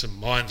to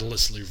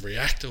mindlessly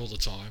react all the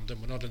time, then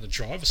we're not in the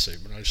driver's seat.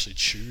 We're not actually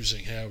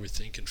choosing how we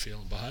think and feel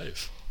and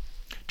behave.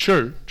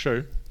 True.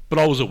 But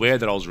I was aware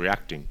that I was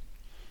reacting.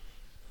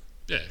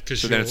 Yeah,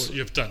 because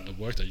you've done the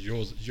work. That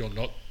you're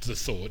not the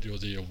thought. You're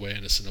the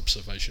awareness and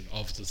observation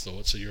of the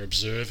thought. So you're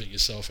observing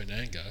yourself in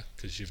anger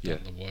because you've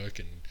done the work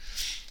and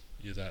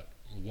you're that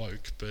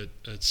woke. But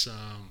it's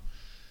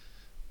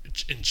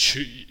in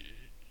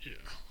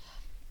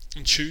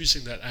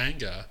choosing that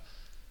anger.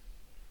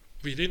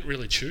 Well, you didn't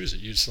really choose it.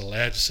 You just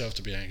allowed yourself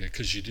to be angry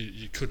because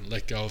you couldn't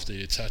let go of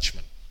the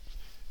attachment.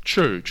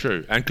 True,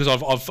 and because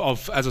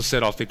I've as I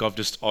said, I think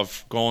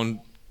I've gone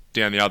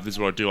down the other. This is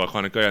what I do. I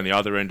kind of go down the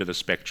other end of the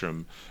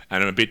spectrum,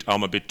 and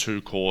I'm a bit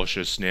too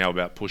cautious now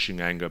about pushing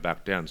anger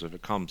back down. So if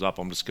it comes up,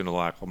 I want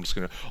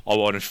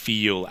to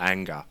feel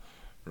anger,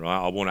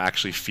 right? I want to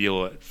actually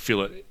feel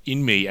it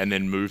in me, and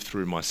then move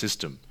through my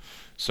system.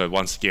 So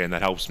once again,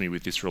 that helps me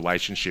with this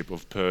relationship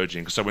of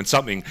purging. So when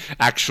something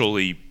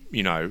actually,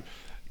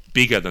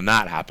 bigger than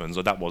that happens,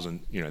 or that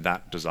wasn't,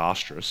 that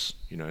disastrous,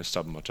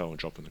 stubbing my toe and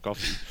dropping the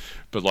coffee.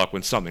 But like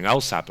when something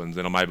else happens,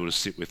 then I'm able to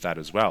sit with that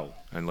as well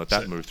and let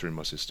that move through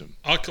my system.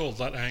 I call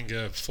that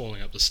anger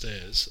falling up the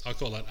stairs. I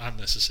call that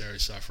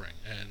unnecessary suffering.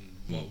 And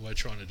what we're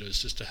trying to do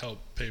is just to help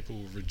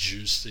people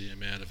reduce the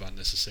amount of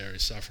unnecessary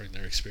suffering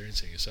they're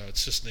experiencing. So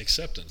it's just an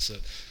acceptance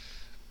that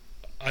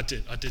I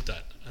did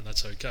that, and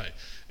that's okay.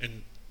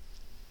 And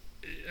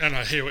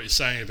I hear what you're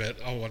saying about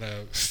I want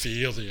to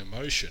feel the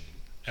emotion.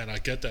 And I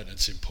get that, and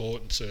it's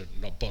important to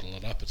not bottle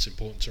it up. It's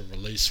important to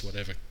release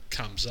whatever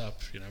comes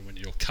up. When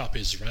your cup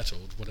is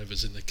rattled,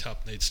 whatever's in the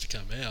cup needs to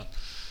come out.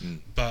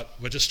 But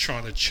we're just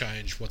trying to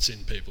change what's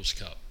in people's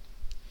cup.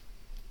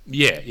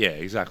 Yeah,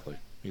 exactly.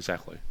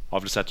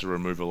 I've just had to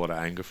remove a lot of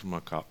anger from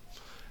my cup.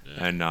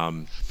 Yeah.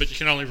 And but you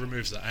can only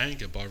remove the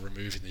anger by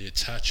removing the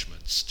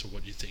attachments to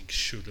what you think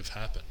should have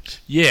happened.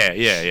 Yeah.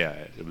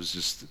 It was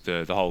just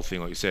the whole thing,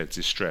 like you said, it's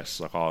this stress.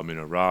 Like, I'm in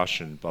a rush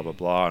and blah blah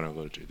blah, and I've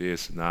got to do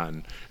this and that,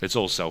 and it's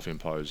all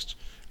self-imposed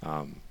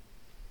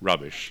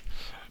rubbish.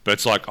 But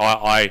it's like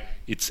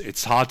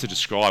it's hard to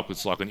describe.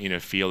 It's like an inner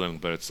feeling,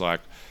 but it's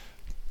like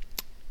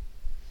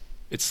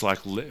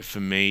for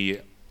me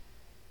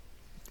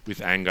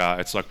with anger,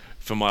 it's like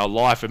for my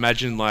life.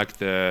 Imagine like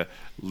the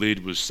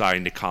lid was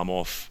starting to come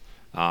off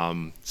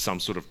some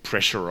sort of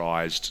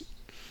pressurized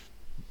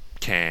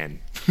can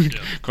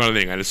kind of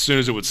thing, and as soon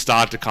as it would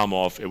start to come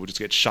off, it would just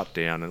get shut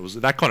down. And it was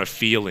that kind of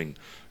feeling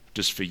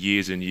just for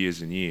years and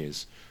years and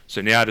years.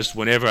 So now just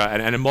whenever,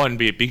 and it mightn't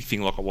be a big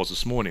thing like it was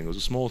this morning, it was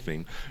a small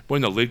thing.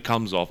 When the lid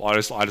comes off, I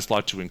just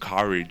like to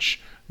encourage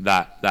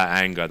that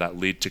anger, that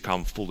lid to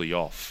come fully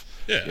off.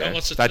 Well,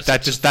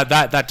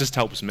 that just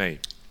helps me.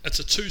 It's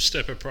a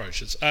two-step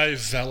approach. It's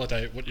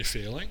validate what you're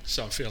feeling.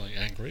 So I'm feeling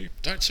angry.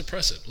 Don't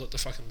suppress it. Let the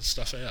fucking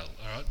stuff out.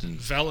 All right.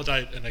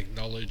 Validate and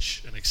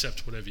acknowledge and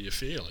accept whatever you're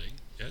feeling.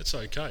 Yeah, it's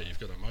okay.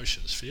 You've got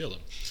emotions. Feel them.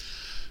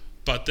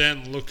 But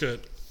then look at,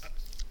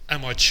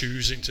 am I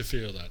choosing to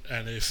feel that?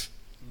 And if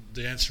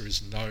the answer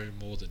is no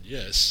more than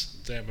yes,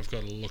 then we've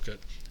got to look at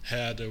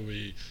how do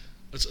we.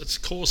 It's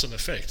cause and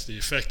effect. The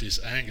effect is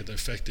anger. The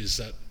effect is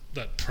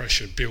that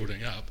pressure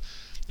building up.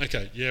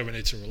 Okay, yeah, we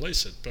need to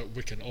release it, but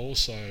we can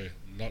also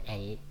not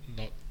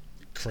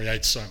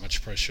create so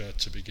much pressure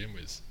to begin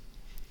with.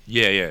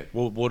 Yeah.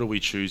 Well, what are we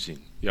choosing?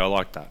 Yeah, I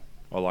like that.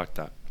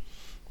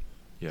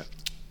 Yeah.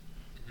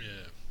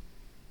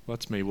 Well,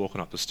 that's me walking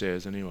up the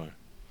stairs anyway.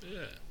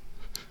 Yeah.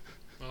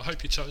 Well, I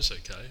hope your toe's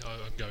okay.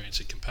 I'm going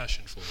into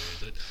compassion for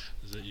you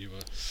that you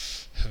were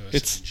hurt,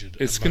 injured,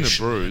 it's going to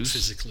bruise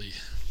physically.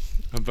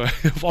 I'm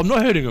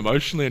not hurting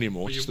emotionally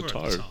anymore. Well, just the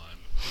toe.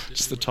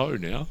 Just the toe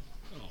now.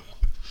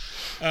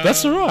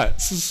 That's all right.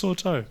 It's a sore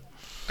toe.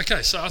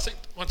 Okay, so I think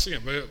once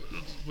again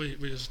we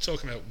were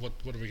talking about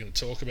what are we going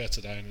to talk about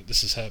today, and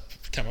this has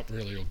come up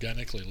really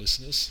organically,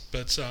 listeners.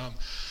 But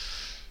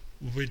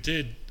we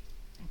did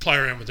play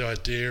around with the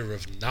idea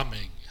of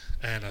numbing,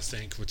 and I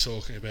think we're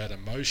talking about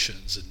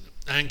emotions and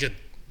anger.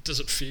 Does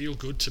it feel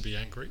good to be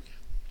angry?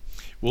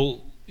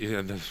 Well,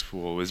 yeah.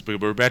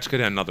 We're about to go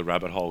down another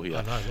rabbit hole here.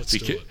 I know. Let's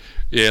do it.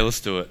 Yeah,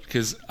 let's do it.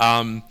 Because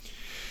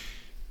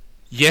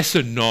yes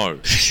and no.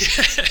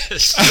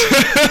 Yes.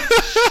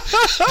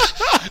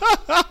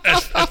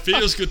 It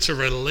feels good to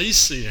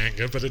release the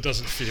anger, but it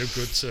doesn't feel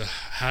good to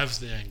have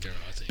the anger,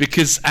 I think.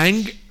 Because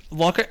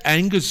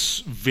anger's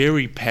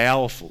very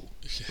powerful,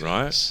 yes.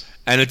 Right?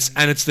 And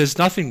it's there's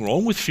nothing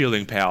wrong with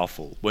feeling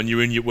powerful when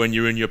you're in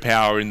your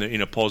power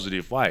in a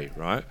positive way,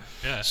 right?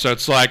 Yeah. So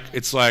it's like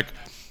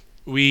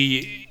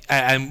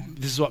and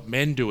this is what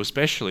men do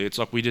especially. It's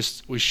like we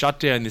shut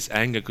down this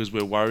anger because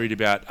we're worried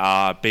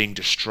about being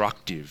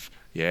destructive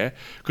Yeah,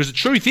 because the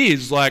truth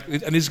is, like,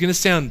 and this is going to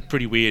sound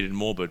pretty weird and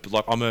morbid, but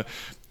like, I'm a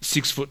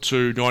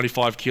 6'2",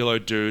 95 kilo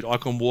dude. I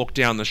can walk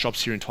down the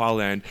shops here in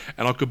Thailand,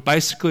 and I could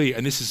basically,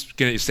 and this is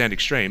going to sound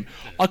extreme,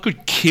 I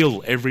could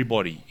kill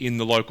everybody in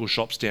the local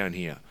shops down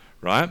here,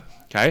 right?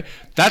 Okay,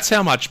 that's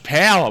how much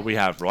power we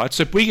have, right?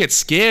 So if we get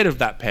scared of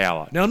that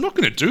power, now I'm not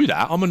going to do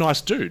that. I'm a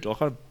nice dude.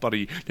 Like, I've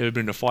bloody never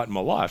been in a fight in my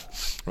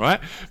life, right?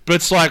 But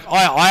it's like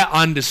I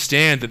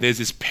understand that there's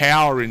this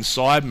power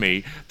inside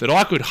me that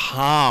I could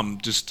harm,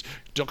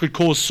 I could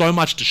cause so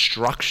much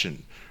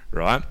destruction,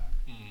 right?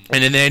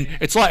 And then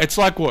it's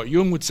like what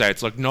Jung would say.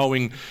 It's like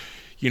knowing,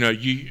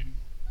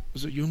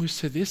 was it Jung who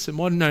said this?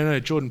 No,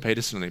 Jordan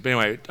Peterson, I think. But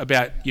anyway,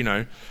 about,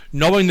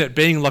 knowing that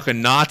being like a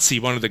Nazi,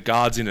 one of the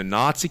guards in a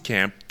Nazi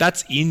camp,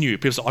 that's in you.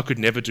 People say, I could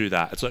never do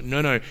that. It's like,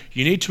 no,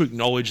 you need to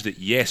acknowledge that,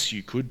 yes,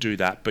 you could do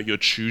that, but you're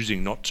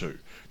choosing not to.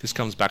 This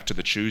comes back to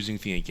the choosing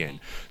thing again.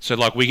 So,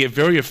 like, we get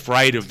very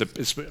afraid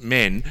of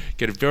men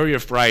get very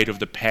afraid of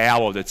the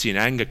power that's in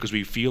anger because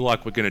we feel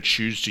like we're going to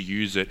choose to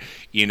use it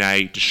in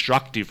a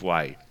destructive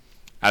way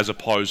as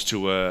opposed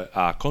to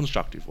a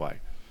constructive way.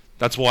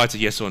 That's why it's a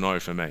yes or no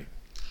for me.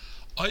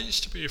 I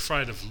used to be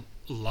afraid of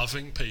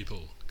loving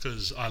people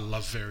because I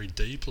love very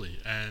deeply,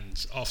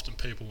 and often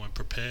people weren't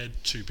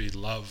prepared to be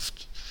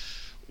loved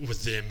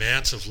with the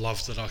amount of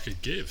love that I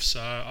could give.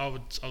 So I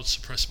would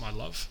suppress my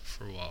love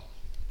for a while.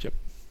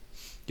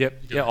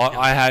 Yep. Yeah,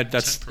 I had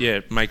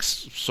it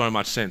makes so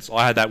much sense.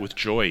 I had that with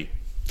joy.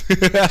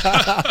 Look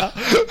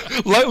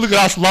at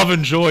us, love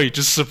and joy,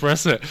 just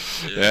suppress it.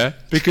 Yeah,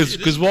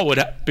 because what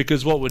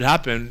would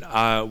happen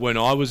when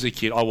I was a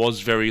kid, I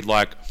was very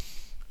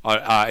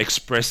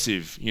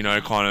expressive,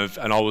 kind of,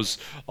 and I was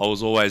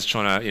always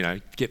trying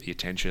to, get the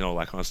attention, all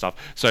that kind of stuff.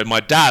 So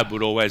my dad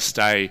would always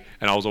stay,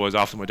 and I was always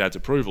after my dad's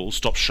approval,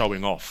 stop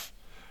showing off.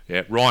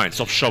 Yeah, Ryan,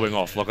 stop showing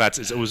off. Like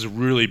it was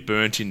really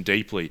burnt in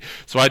deeply.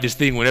 So I had this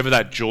thing whenever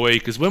that joy,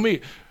 because when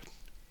we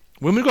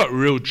got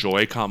real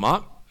joy come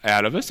up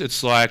out of us,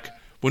 it's like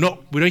we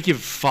don't give a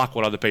fuck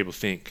what other people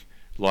think.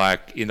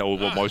 Like,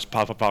 most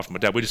part apart from my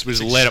dad, we just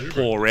let it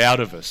pour out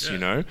of us,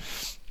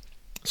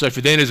 So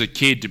for then as a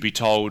kid to be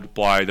told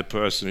by the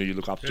person who you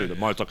look up to the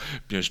most, like,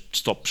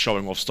 stop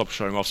showing off. So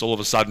all of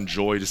a sudden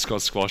joy just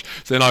got squashed.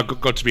 So then I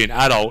got to be an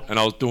adult and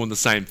I was doing the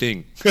same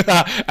thing.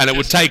 And it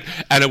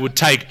would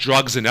take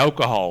drugs and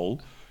alcohol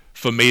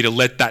for me to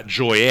let that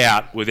joy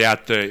out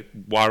without the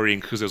worrying,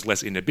 because there's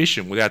less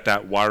inhibition, without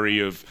that worry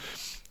of,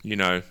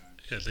 Yeah,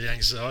 the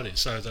anxiety.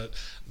 So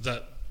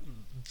that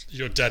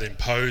your dad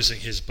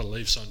imposing his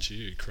beliefs onto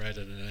you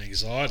created an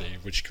anxiety,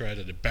 which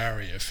created a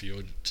barrier for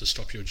you to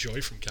stop your joy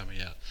from coming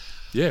out.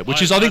 Yeah,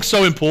 which I think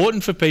so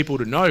important for people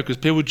to know, because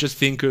people just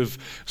think of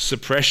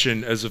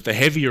suppression as of the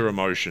heavier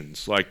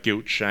emotions like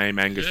guilt, shame,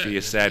 anger, fear,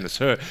 sadness,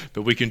 hurt,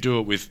 but we can do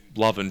it with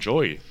love and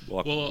joy,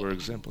 like for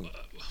example.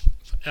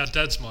 Our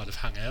dads might have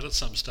hung out at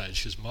some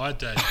stage, because my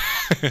dad,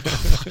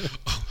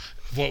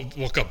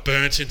 what got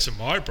burnt into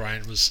my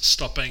brain was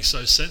stop being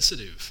so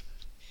sensitive.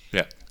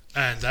 Yeah.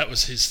 And that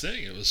was his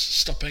thing. It was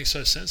stop being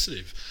so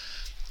sensitive.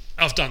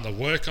 I've done the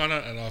work on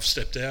it and I've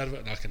stepped out of it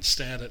and I can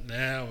stand it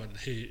now. And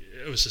he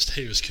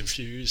was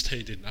confused.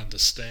 He didn't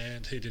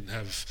understand. He didn't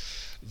have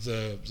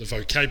the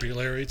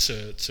vocabulary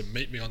to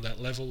meet me on that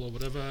level or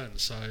whatever. And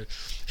so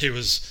he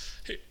was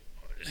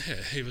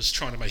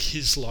trying to make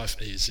his life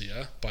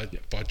easier by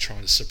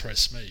trying to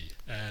suppress me.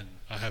 And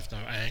I have no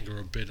anger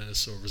or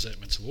bitterness or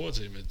resentment towards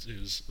him. He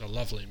was a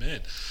lovely man.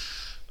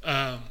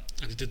 And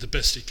he did the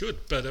best he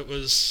could. But it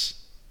was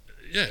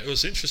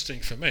interesting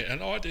for me,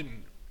 and I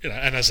didn't,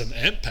 and as an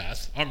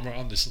empath,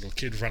 I'm this little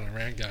kid running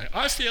around going,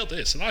 I feel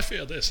this, and I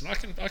feel this, and I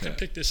can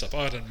pick this up.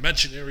 I had an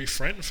imaginary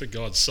friend, for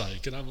God's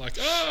sake, and I'm like,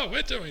 oh,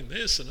 we're doing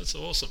this, and it's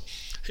awesome.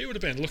 He would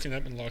have been looking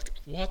at me like,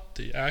 what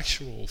the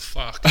actual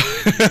fuck are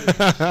you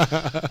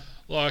doing?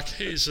 Like,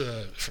 he's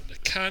from the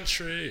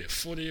country, a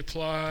footy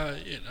player,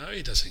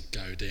 he doesn't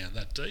go down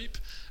that deep.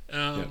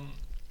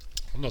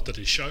 Not that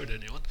he showed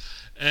anyone.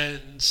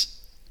 And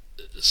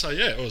so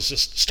it was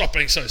just stop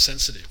being so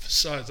sensitive.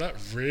 So that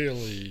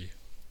really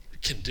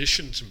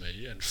conditioned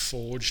me and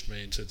forged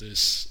me into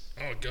this,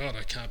 oh God,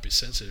 I can't be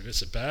sensitive,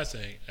 it's a bad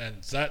thing.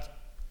 And that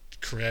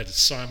created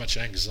so much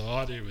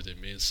anxiety within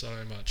me and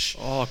so much...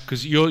 Oh,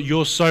 because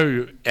you're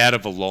so out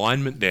of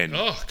alignment then,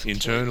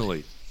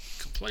 internally.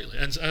 Completely.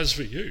 And as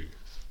for you.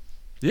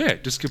 Yeah,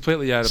 just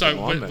completely out of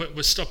alignment. So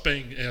we're stop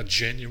being our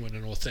genuine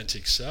and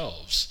authentic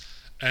selves.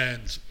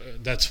 And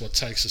that's what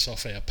takes us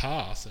off our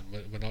path, and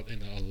we're not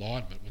in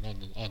alignment, we're not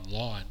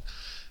online.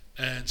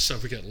 And so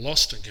we get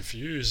lost and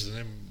confused, and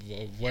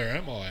then where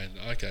am I? And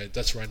okay,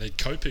 that's where I need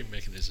coping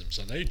mechanisms.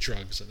 I need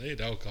drugs, I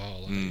need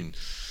alcohol, I need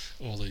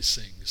all these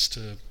things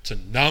to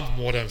numb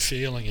what I'm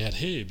feeling out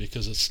here,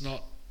 because it's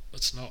not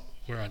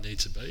where I need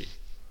to be.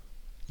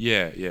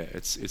 Yeah,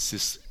 it's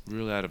this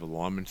real out of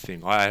alignment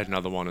thing. I had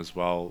another one as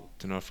well.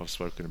 Don't know if I've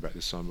spoken about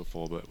this one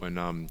before, but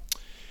when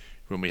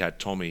we had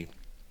Tommy,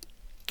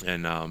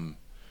 and I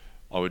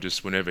would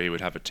just, whenever he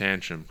would have a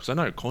tantrum, because I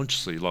know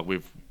consciously, like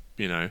we've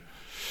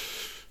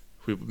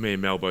me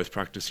and Mel both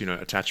practice,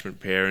 attachment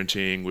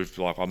parenting.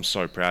 I'm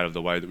so proud of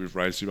the way that we've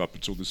raised him up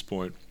until this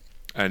point.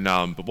 And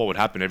but what would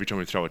happen every time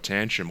we throw a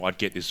tantrum, I'd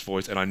get this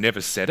voice, and I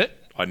never said it.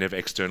 I never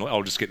externally.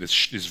 I'll just get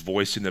this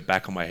voice in the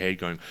back of my head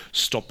going,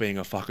 "Stop being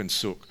a fucking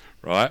sook,"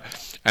 right?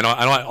 And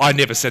I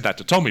never said that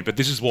to Tommy, but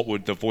this is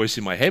what the voice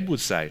in my head would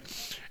say.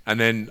 And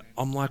then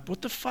I'm like,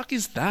 what the fuck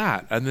is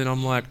that? And then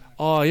I'm like,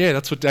 oh yeah,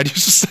 that's what Dad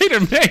used to say to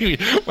me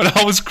when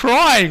I was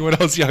crying when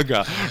I was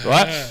younger,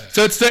 right? Yeah.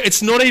 So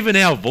it's not even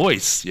our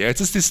voice, yeah. It's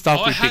just this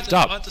stuff we picked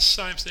up. I had the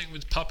same thing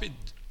with puppy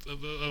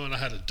when I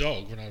had a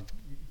dog, when I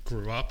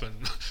grew up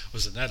and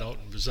was an adult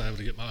and was able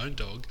to get my own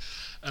dog.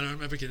 And I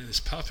remember getting this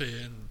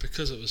puppy, and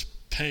because it was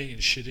peeing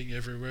and shitting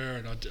everywhere,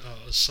 and I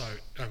was so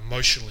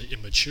emotionally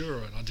immature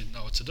and I didn't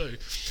know what to do,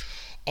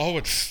 I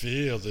would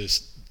feel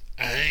this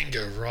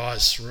anger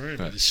rise through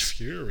me, this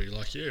fury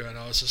like you, and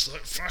I was just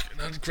like, fuck,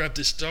 and I'd grab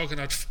this dog and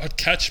I'd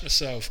catch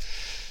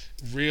myself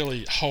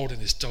really holding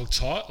this dog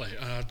tightly,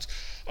 and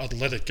I'd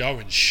let it go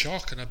in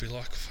shock, and I'd be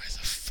like, wait, the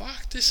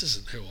fuck, this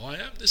isn't who I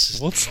am, this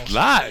is what's not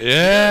that?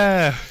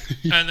 Yeah.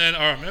 And then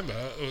I remember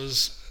it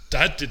was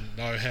Dad didn't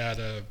know how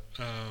to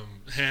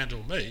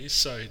handle me,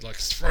 so he'd like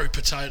throw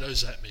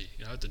potatoes at me,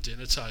 at the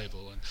dinner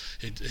table, and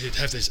he'd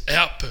have these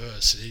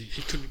outbursts.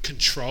 He couldn't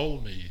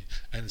control me,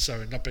 and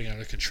so not being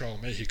able to control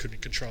me, he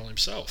couldn't control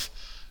himself.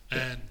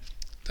 And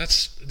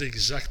that's the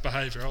exact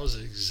behaviour I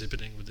was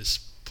exhibiting with this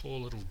poor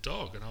little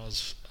dog, and I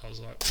was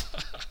like,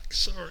 fuck,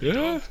 sorry,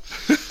 dog.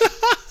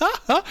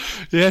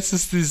 Yeah, it's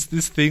just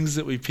these things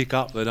that we pick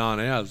up that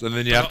aren't ours, and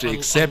then you have to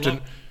accept it.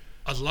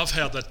 I love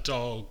how that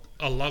dog.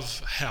 I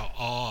love how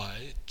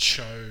I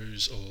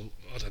chose, or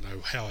I don't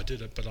know how I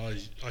did it, but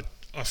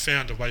I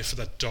found a way for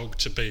that dog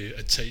to be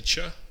a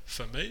teacher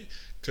for me,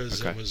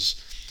 because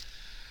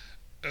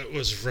it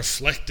was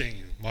reflecting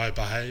my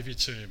behaviour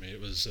to me.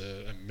 It was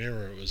a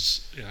mirror. It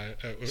was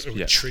it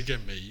would trigger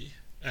me,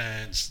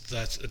 and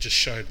it just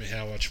showed me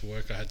how much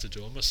work I had to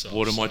do on myself.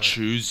 What am I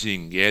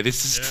choosing? Yeah,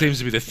 seems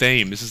to be the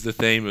theme. This is the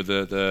theme of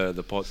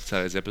the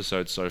today's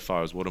episode so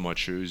far, is what am I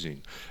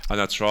choosing? And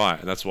that's right.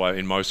 And that's why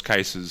in most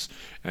cases,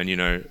 and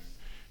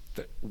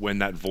when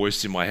that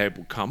voice in my head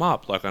will come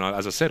up,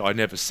 as I said, I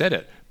never said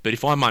it. But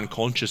if I'm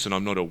unconscious and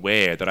I'm not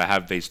aware that I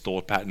have these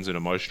thought patterns and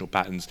emotional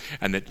patterns,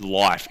 and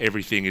that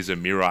everything is a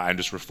mirror and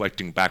just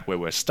reflecting back where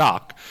we're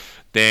stuck,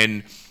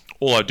 then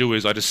all I do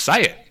is I just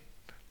say it.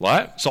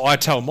 Right? So I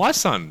tell my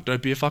son,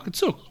 don't be a fucking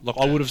sook.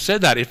 I would have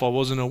said that if I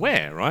wasn't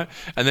aware, right?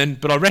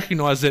 But I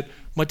recognise that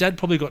my dad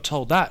probably got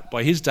told that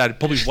by his dad,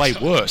 probably way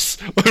worse.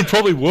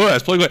 Probably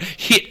got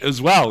hit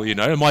as well,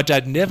 and my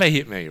dad never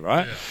hit me,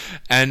 right?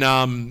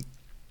 Yeah.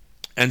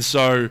 And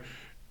so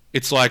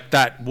it's like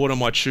that, what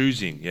am I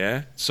choosing,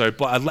 yeah? So,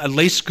 but at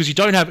least, because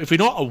if we're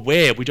not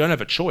aware, we don't have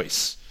a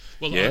choice.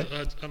 Well, yeah?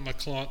 My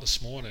client this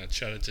morning, I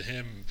chatted to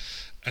him,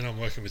 and I'm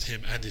working with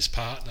him and his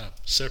partner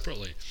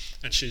separately,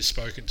 and she's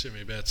spoken to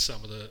me about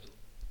some of the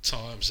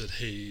times that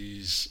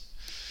he's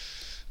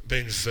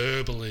been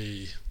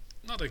verbally,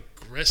 not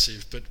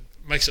aggressive, but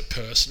makes it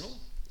personal,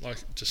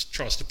 just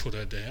tries to put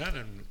her down.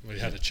 And we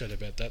had a chat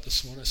about that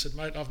this morning. I said,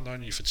 mate, I've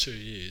known you for 2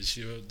 years.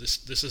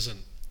 This isn't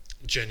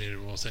genuine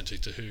and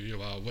authentic to who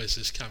you are. Where's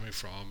this coming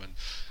from? And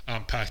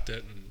unpacked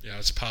it, and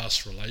it's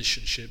past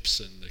relationships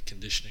and the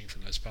conditioning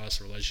from those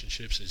past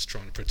relationships. He's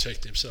trying to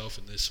protect himself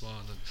in this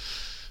one.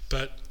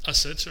 But I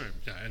said to him,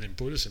 and in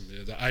Buddhism,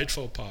 the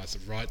Eightfold Path,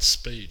 the right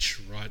speech,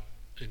 right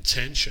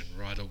intention,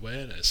 right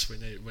awareness. We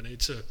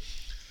need to.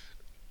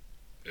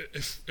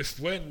 If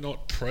we're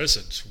not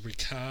present, we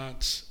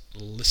can't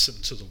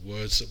listen to the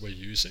words that we're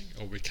using,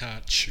 or we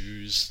can't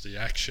choose the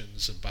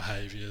actions and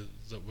behaviour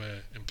that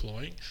we're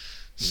employing.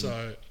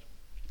 So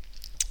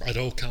it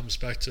all comes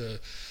back to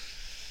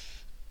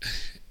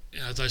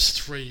those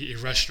 3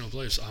 irrational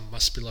beliefs. I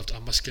must be loved. I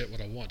must get what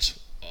I want.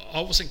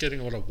 I wasn't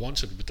getting what I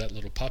wanted with that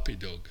little puppy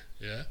dog,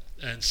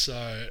 and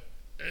so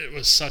it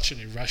was such an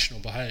irrational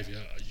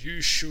behaviour.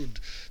 You should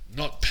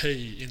not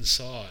pee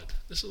inside.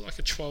 This is like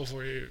a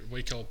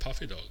 12-week-old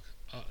puppy dog.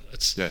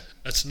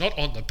 It's not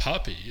on the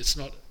puppy. It's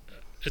not.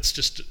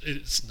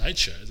 It's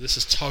nature. This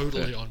is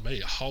totally on me,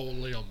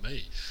 wholly on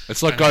me.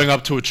 It's like going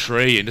up to a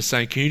tree and just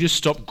saying, "Can you just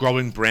stop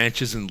growing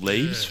branches and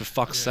leaves for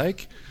fuck's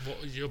sake?"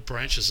 Well, your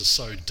branches are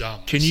so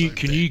dumb. Can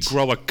you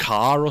grow a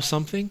car or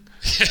something?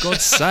 For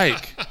God's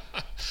sake.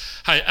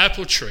 Hey,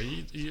 apple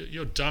tree,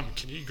 you're dumb.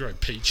 Can you grow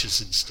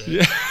peaches instead?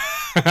 Yeah.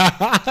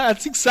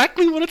 That's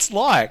exactly what it's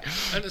like.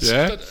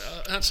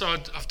 And so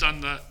I've done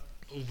that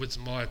with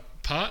my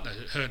partner.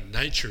 Her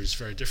nature is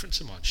very different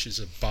to mine. She's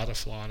a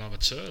butterfly and I'm a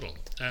turtle.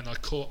 And I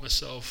caught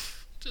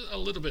myself a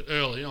little bit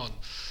early on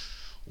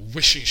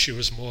wishing she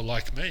was more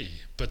like me,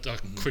 but I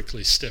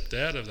quickly stepped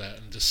out of that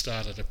and just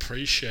started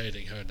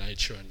appreciating her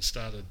nature, and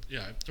started,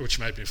 which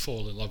made me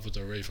fall in love with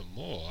her even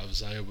more. I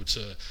was able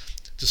to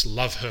just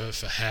love her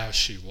for how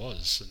she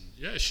was,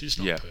 and she's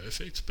not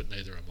perfect, but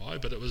neither am I.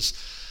 But it was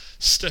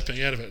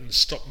stepping out of it and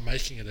stop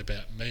making it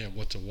about me and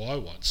what do I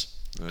want.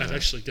 It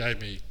actually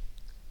gave me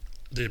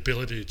the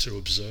ability to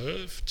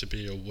observe, to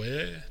be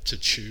aware, to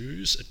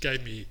choose. It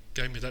gave me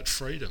that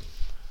freedom.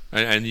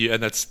 and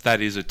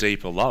that is a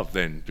deeper love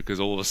then, because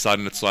all of a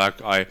sudden it's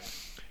like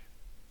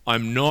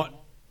I'm not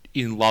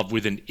in love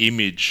with an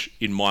image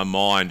in my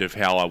mind of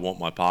how I want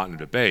my partner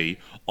to be.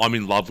 I'm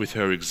in love with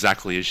her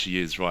exactly as she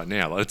is right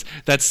now. Like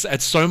that's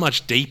so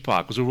much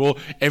deeper, because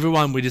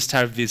we just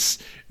have this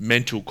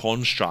mental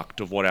construct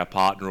of what our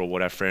partner or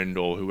what our friend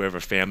or whoever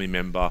family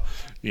member,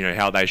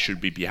 how they should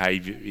be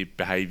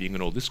behaving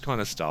and all this kind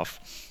of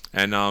stuff.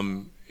 And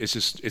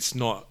that's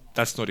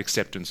not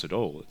acceptance at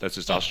all. That's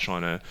just us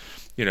trying to,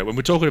 when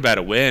we're talking about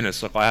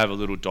awareness, like I have a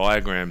little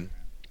diagram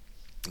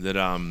that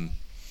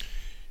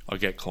I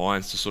get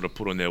clients to sort of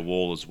put on their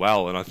wall as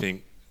well. And I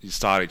think you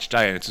start each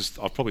day, and it's just,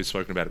 I've probably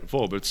spoken about it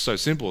before, but it's so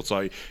simple. It's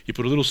like you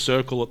put a little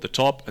circle at the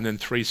top and then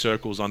 3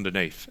 circles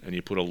underneath, and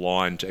you put a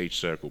line to each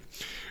circle.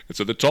 And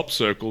so the top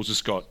circle's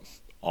just got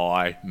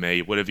I,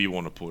 me, whatever you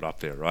want to put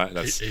up there, right?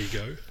 That's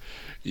ego.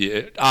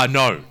 Yeah.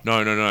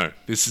 No.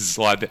 This is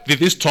like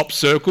this top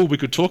circle. We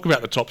could talk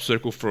about the top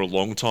circle for a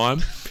long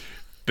time,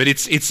 but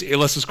it's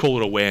let's just call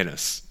it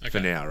awareness for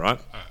now, right?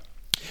 All right.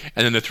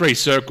 And then the 3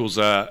 circles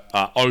are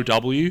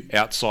OW,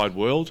 outside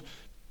world,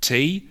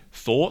 T,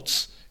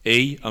 thoughts,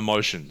 E,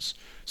 emotions.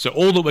 So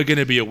all that we're going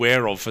to be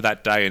aware of for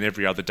that day and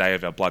every other day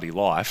of our bloody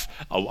life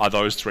are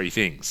those 3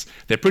 things.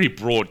 They're pretty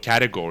broad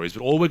categories,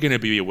 but all we're going to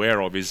be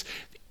aware of is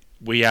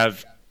we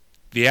have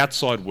the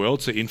outside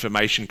world, so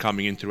information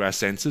coming in through our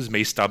senses.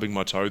 Me stubbing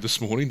my toe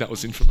this morning, that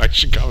was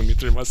information coming in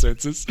through my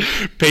senses.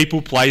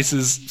 People,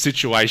 places,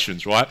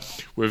 situations, right?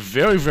 We're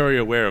very, very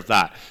aware of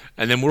that.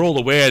 And then we're all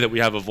aware that we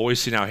have a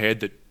voice in our head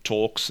that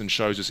talks and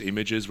shows us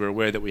images. We're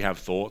aware that we have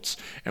thoughts,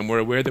 and we're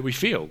aware that we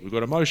feel. We've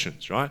got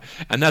emotions, right?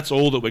 And that's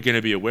all that we're going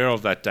to be aware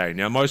of that day.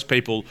 Now, most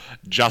people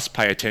just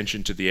pay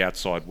attention to the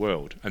outside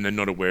world, and they're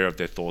not aware of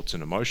their thoughts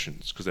and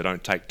emotions, because they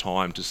don't take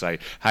time to say,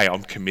 hey,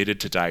 I'm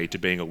committed today to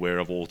being aware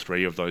of all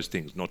 3 of those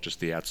things, not just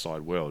the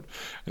outside world.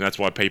 And that's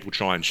why people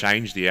try and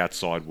change the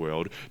outside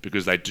world,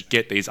 because they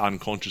get these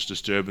unconscious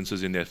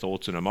disturbances in their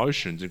thoughts and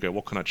emotions and go,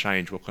 what can I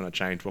change? What can I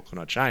change? What can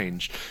I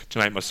change to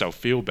make myself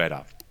feel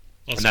better?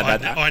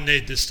 I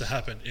need this to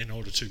happen in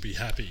order to be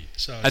happy.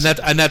 So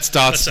that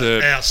starts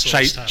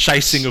the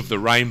chasing of of the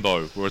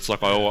rainbow, where it's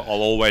like I'll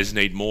always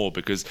need more,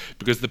 because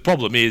the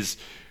problem is,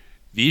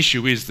 the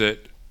issue is that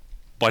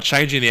by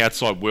changing the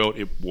outside world,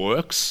 it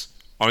works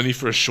only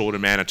for a short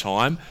amount of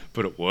time,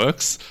 but it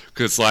works,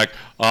 because it's like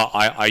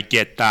I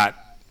get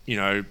that.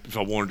 If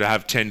I wanted to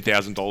have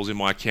 $10,000 in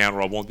my account,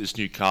 or I want this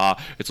new car,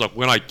 it's like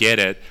when I get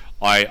it,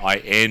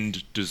 I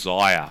end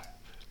desire.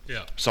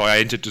 Yeah. So I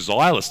enter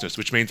desirelessness,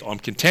 which means I'm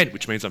content,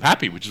 which means I'm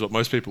happy, which is what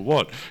most people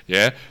want.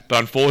 Yeah. But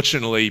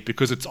unfortunately,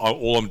 because it's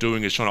all I'm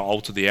doing is trying to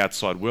alter the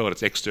outside world,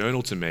 it's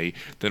external to me,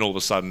 then all of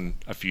a sudden,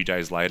 a few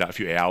days later, a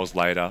few hours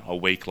later, a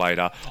week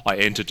later, I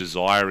enter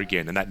desire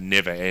again, and that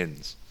never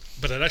ends.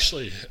 But it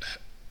actually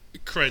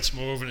creates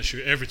more of an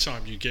issue. Every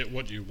time you get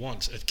what you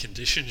want, it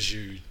conditions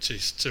you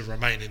to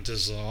remain in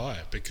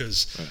desire,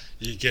 because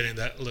you're getting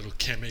that little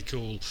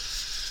chemical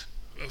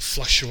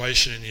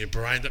fluctuation in your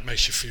brain that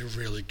makes you feel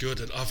really good.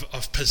 And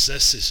I've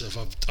possessed this,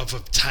 I've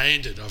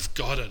obtained it, I've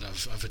got it,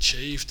 I've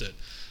achieved it.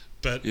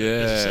 But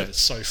as I said,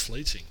 it's so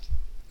fleeting.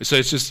 So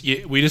it's just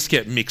we just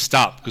get mixed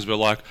up, because we're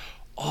like,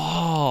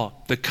 oh,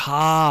 the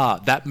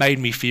car, that made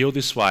me feel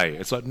this way.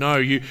 It's like,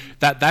 no,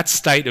 that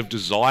state of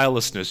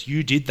desirelessness,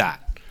 you did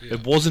that. Yeah.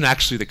 It wasn't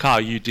actually the car,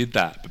 you did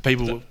that. But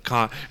people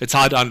can't, it's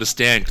hard to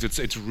understand, because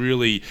it's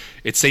really,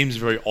 it seems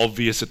very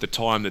obvious at the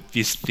time that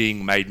this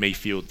thing made me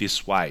feel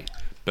this way.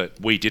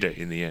 But we did it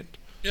in the end.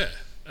 Yeah,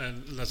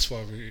 and that's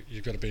why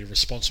you've got to be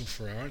responsible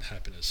for our own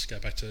happiness. Go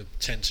back to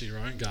tend to your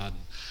own garden.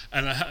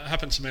 And it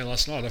happened to me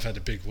last night. I've had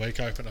a big week,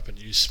 open up a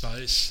new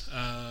space,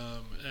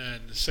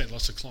 and seen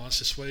lots of clients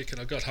this week. And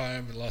I got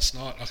home, and last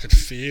night I could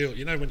feel,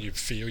 when you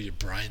feel your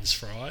brain's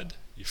fried?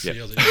 You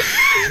feel that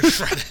you're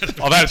fried.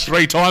 I've had it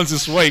 3 times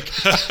this week.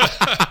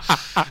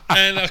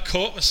 And I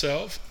caught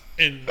myself,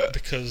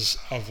 because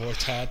I've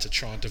worked hard to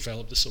try and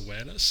develop this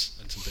awareness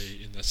and to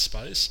be in that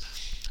space.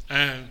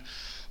 And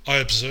I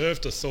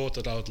observed the thought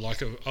that I would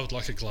like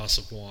a glass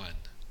of wine.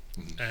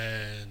 Mm-hmm.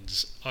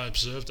 And I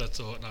observed that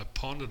thought, and I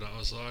pondered it. I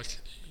was like,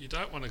 you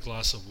don't want a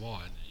glass of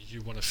wine,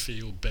 you want to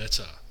feel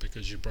better,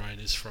 because your brain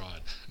is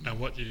fried.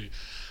 Mm-hmm. And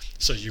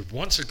so you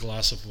want a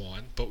glass of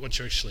wine, but what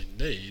you actually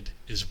need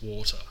is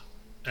water.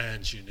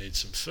 And you need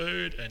some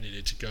food, and you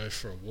need to go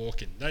for a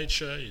walk in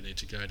nature, you need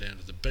to go down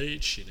to the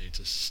beach, you need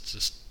to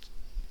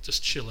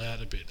just chill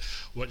out a bit.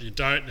 What you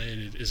don't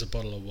need is a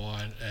bottle of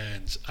wine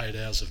and 8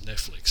 hours of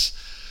Netflix.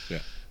 Yeah.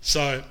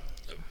 So,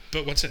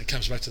 but once again, it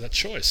comes back to that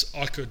choice.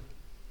 I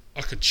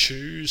could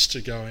choose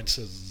to go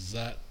into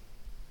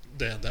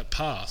down that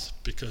path,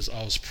 because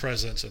I was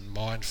present and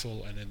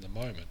mindful and in the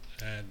moment.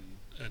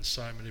 And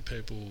so many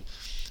people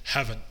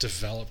haven't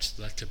developed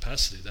that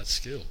capacity, that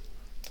skill.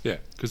 Yeah,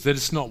 because they're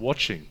just not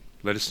watching.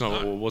 Let us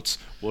know what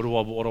do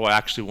I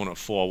actually want it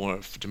for? I want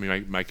it to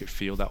make it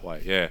feel that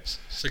way. Yeah.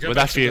 So go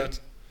back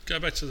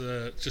to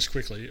the just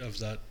quickly of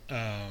that.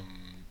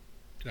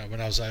 When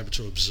I was able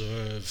to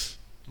observe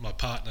my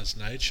partner's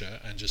nature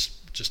and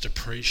just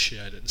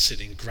appreciate it and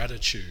sit in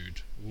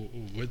gratitude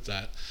with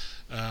that.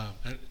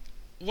 And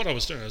what I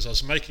was doing is I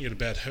was making it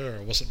about her.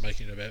 I wasn't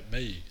making it about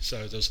me.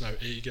 So there's no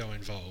ego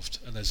involved.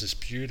 And there's this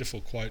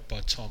beautiful quote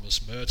by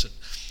Thomas Merton,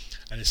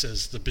 and he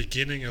says, "The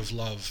beginning of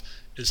love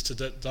is to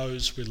let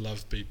those we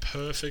love be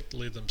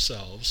perfectly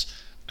themselves,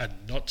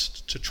 and not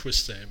to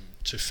twist them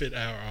to fit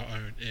our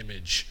own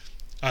image.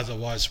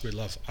 Otherwise, we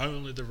love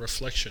only the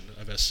reflection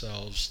of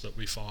ourselves that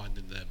we find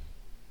in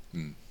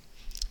them."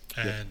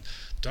 And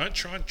don't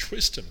try and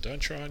twist them. Don't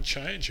try and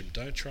change them.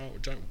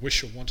 Don't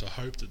wish or want or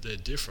hope that they're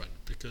different,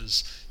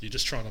 because you're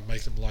just trying to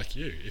make them like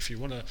you.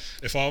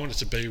 If I wanted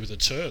to be with a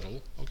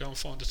turtle, I'll go and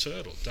find a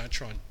turtle. Don't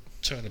try and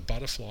turn a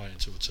butterfly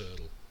into a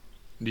turtle.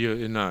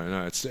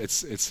 No,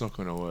 it's not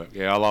going to work.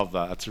 Yeah, I love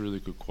that. That's a really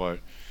good quote.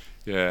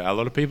 Yeah, a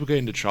lot of people get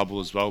into trouble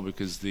as well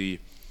because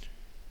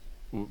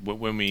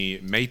when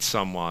we meet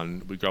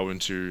someone, we go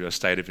into a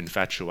state of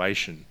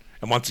infatuation.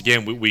 And once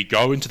again, we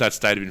go into that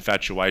state of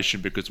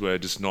infatuation because we're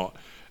just not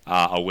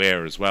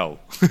aware as well.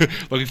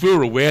 Like if we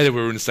were aware that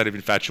we were in a state of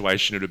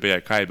infatuation, it would be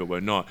okay, but we're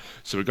not.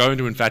 So we go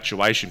into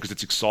infatuation because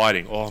it's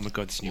exciting. Oh my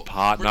God, this new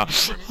partner.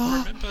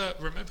 Remember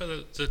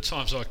the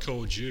times I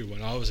called you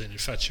when I was in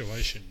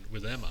infatuation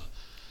with Emma?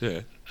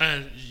 Yeah.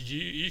 And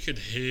you could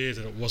hear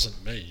that it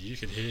wasn't me. You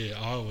could hear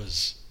I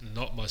was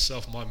not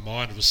myself. My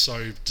mind was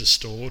so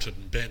distorted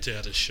and bent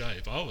out of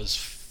shape. I was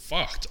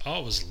fucked. I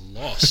was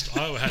lost.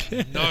 I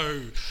had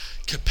no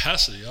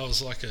capacity. I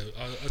was like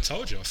I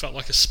told you, I felt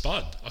like a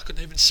spud. I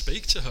couldn't even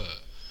speak to her.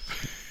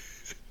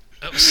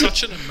 It was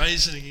such an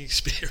amazing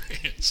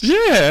experience.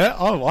 Yeah,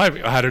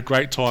 I had a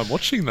great time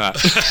watching that.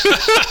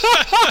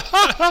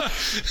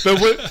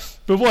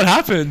 but what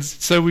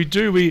happens? So we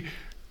go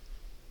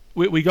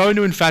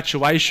into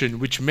infatuation,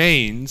 which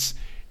means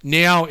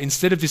now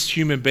instead of this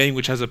human being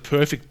which has a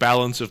perfect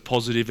balance of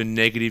positive and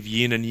negative,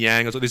 yin and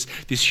yang,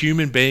 this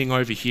human being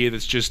over here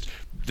that's just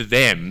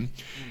them,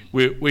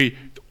 we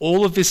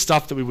all of this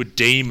stuff that we would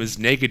deem as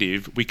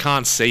negative, we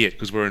can't see it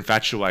because we're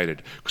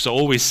infatuated. Because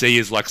all we see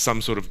is like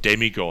some sort of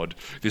demigod,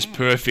 this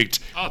perfect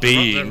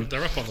being.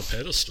 They're up on the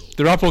pedestal.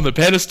 They're up on the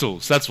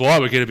pedestal. So that's why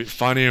we get a bit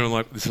funnier and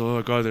like,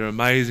 oh God, they're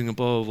amazing and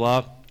blah,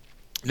 blah, blah.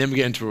 Then we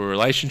get into a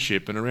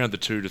relationship, and around the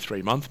 2 to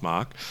 3 month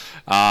mark,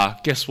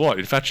 guess what?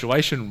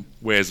 Infatuation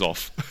wears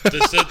off.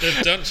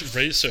 They've done some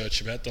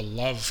research about the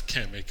love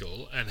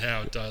chemical and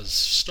how it does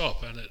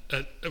stop, and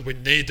we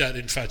need that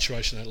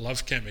infatuation, that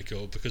love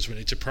chemical, because we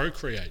need to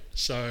procreate.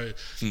 So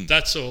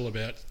that's all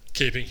about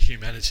keeping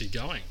humanity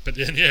going. But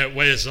then, it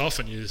wears off,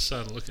 and you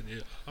start looking,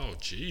 oh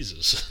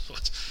Jesus!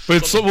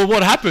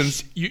 What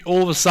happens?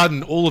 All of a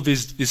sudden, all of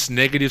this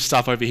negative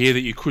stuff over here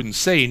that you couldn't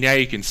see, now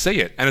you can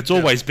see it, and it's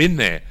always been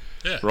there.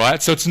 Yeah.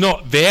 Right, so it's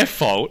not their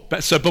fault.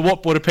 But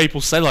what do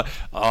people say? Like,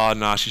 oh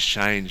no, she's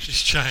changed.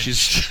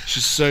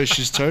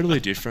 She's totally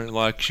different.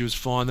 Like she was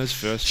fine those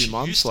first few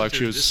months. Like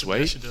she was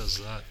sweet. She does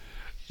that.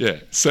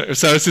 Yeah. So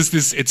it's just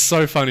this. It's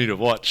so funny to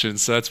watch, and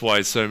so that's why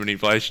so many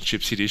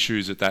relationships hit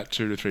issues at that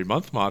 2 to 3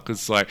 month mark.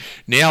 It's like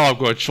now I've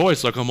got a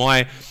choice. Like,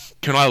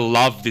 can I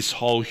love this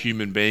whole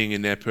human being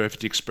in their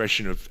perfect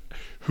expression of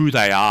who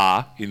they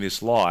are in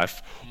this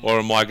life, or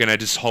am I going to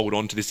just hold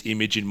on to this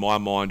image in my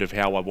mind of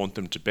how I want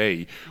them to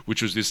be,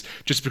 which was this,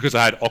 just because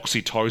I had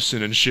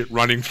oxytocin and shit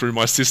running through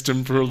my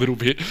system for a little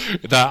bit,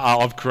 that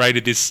I've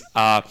created this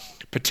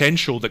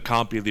potential that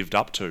can't be lived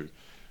up to.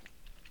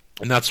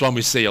 And that's one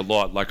we see a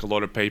lot, like a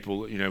lot of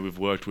people, we've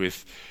worked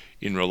with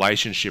in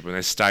relationship, and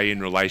they stay in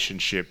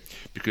relationship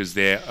because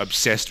they're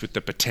obsessed with the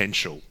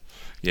potential.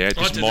 Yeah,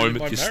 this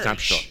moment, this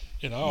snapshot.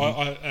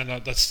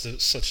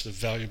 That's such a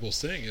valuable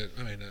thing.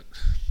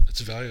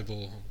 It's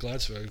valuable. I'm glad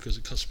it's valuable because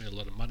it cost me a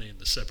lot of money in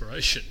the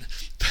separation.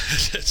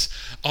 But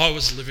I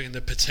was living in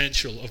the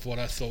potential of what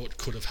I thought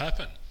could have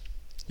happened.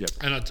 Yep.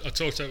 And I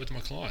talked over with my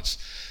clients.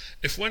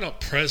 If we're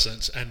not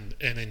present and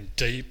in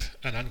deep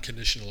and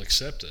unconditional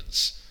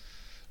acceptance,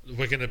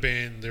 we're going to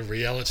be in the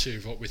reality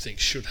of what we think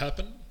should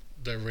happen,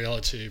 the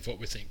reality of what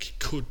we think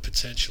could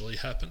potentially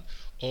happen,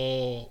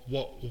 or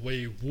what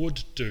we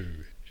would do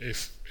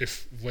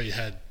if we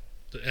had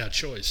our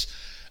choice.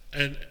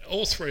 And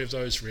all three of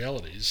those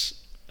realities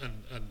are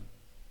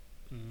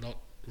not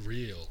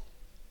real.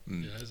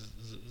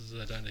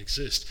 They don't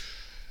exist.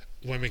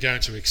 When we go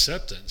into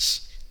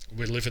acceptance,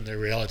 we live in the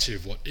reality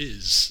of what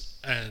is,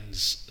 and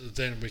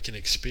then we can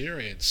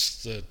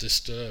experience the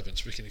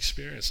disturbance. We can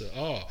experience that,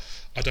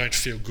 I don't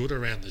feel good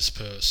around this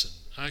person.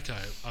 Okay,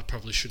 I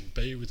probably shouldn't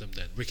be with them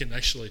then. We can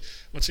actually,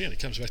 once again, it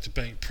comes back to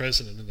being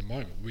present and in the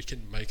moment. We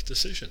can make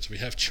decisions. We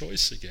have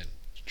choice again.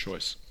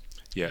 Choice.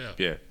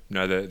 Yeah.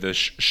 No, the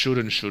should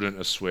and shouldn't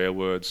are swear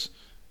words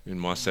in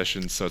my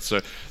sessions. So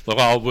like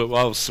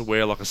I'll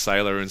swear like a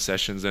sailor in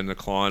sessions, and the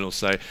client will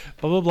say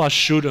blah blah blah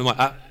should, and I'm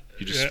like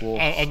you just swore.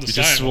 I'm the you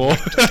same. Just swore.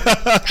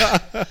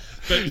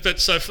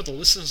 But so for the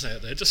listeners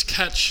out there, just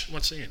catch,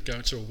 once again, go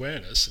into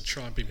awareness and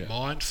try and be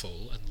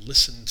mindful and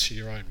listen to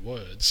your own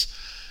words,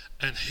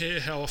 and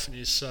hear how often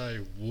you say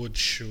would,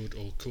 should,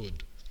 or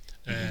could,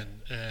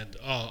 and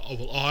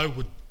I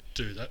would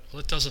do that. Well,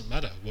 it doesn't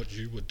matter what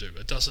you would do.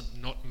 It doesn't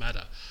not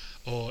matter.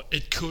 Or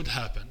it could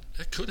happen.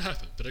 It could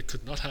happen, but it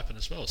could not happen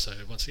as well. So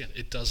once again,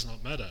 it does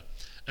not matter.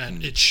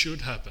 And it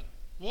should happen.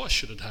 Why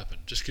should it happen?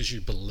 Just because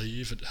you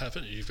believe it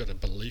happened? You've got a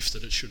belief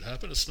that it should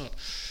happen? It's not.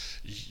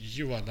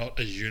 You are not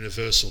a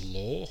universal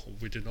law.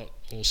 We do not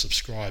all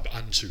subscribe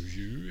unto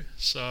you.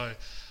 So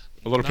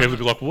a lot of people would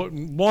be like, "What?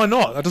 Why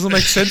not? That doesn't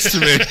make sense to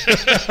me."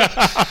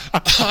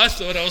 I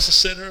thought I was the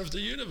center of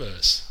the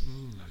universe.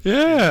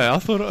 Yeah, I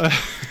thought.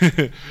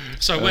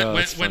 So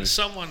when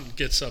someone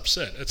gets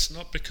upset, it's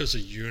not because a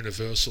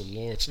universal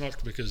law. It's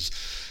not because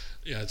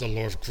the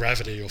law of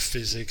gravity or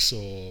physics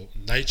or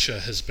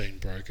nature has been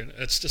broken.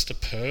 It's just a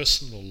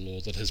personal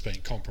law that has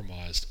been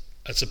compromised.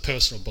 It's a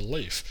personal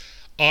belief.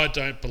 I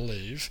don't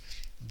believe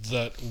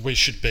that we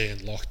should be in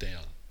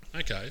lockdown.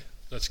 Okay,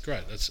 that's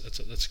great.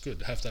 That's good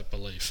to have that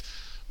belief.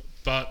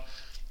 But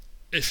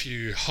if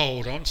you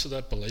hold on to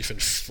that belief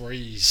and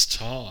freeze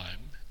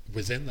time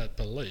within that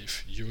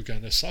belief, you are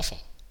going to suffer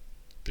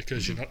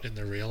because you're not in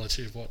the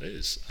reality of what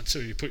is.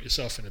 Until you put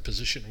yourself in a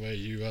position where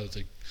you are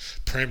the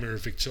Premier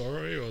of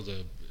Victoria or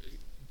the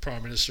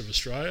Prime Minister of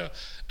Australia,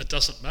 it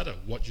doesn't matter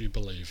what you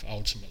believe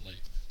ultimately.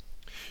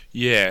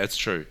 Yeah, it's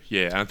true.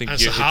 Yeah, I think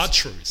it's a hard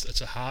truth.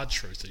 It's a hard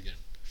truth again.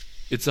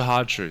 It's a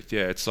hard truth.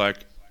 Yeah, it's like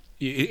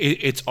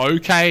it's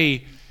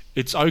okay.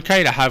 It's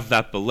okay to have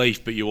that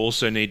belief, but you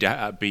also need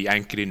to be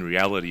anchored in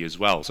reality as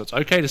well. So it's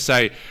okay to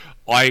say,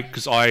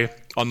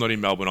 I'm not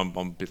in Melbourne. I'm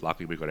a bit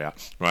lucky we got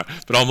out, right?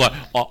 But I'm like,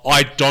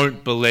 I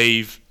don't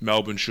believe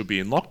Melbourne should be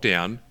in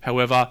lockdown.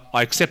 However,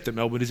 I accept that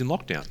Melbourne is in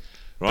lockdown,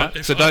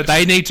 right? So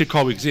they need to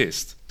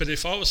coexist. But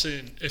if I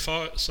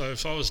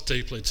was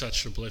deeply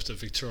attached to the belief that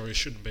Victoria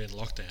shouldn't be in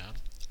lockdown,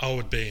 I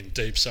would be in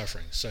deep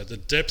suffering. So the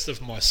depth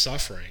of my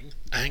suffering,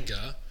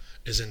 anger,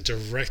 is in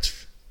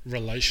direct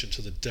relation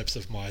to the depth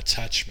of my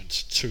attachment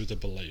to the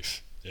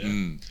belief.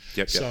 Yeah.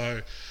 Yep.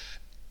 So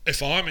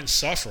if I'm in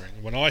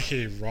suffering, when I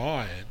hear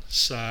Ryan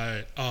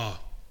say, "Oh,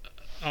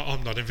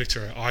 I'm not in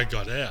Victoria, I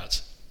got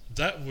out,"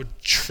 that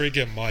would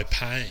trigger my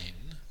pain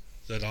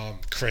that I'm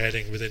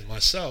creating within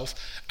myself,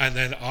 and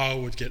then I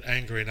would get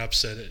angry and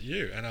upset at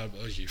you, and I'd,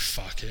 "Oh, you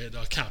fuckhead,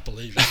 I can't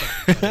believe you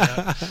fucking got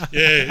out."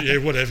 yeah,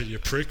 whatever, you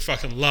prick,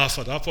 fucking laugh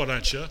it up, why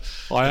don't you?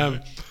 I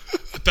am.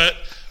 But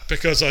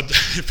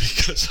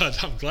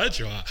I'm glad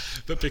you are,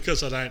 but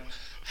because I don't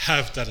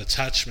have that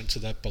attachment to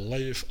that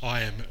belief,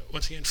 I am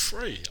once again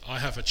free. I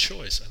have a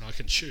choice, and I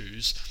can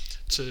choose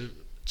to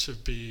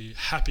be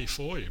happy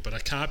for you, but I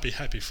can't be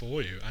happy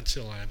for you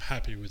until I am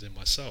happy within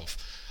myself.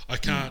 I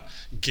can't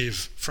give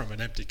from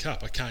an empty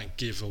cup. I can't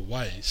give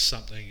away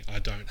something I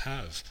don't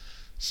have.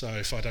 So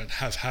if I don't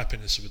have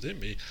happiness within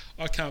me,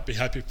 I can't be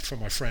happy for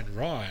my friend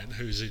Ryan,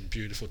 who's in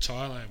beautiful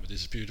Thailand with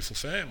his beautiful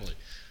family,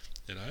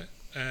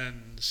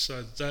 and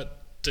so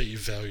that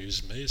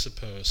devalues me as a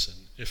person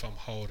if I'm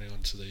holding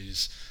on to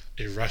these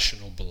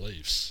irrational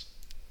beliefs.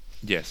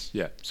 Yes,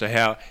 yeah. So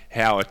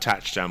how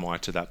attached am I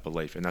to that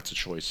belief? And that's a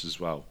choice as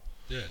well.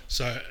 Yeah.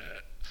 So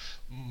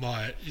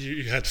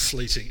you had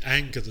fleeting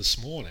anger this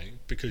morning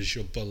because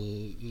your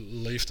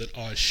belief that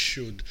I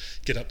should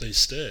get up these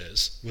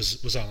stairs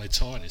was only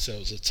tiny. So it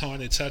was a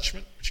tiny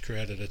attachment which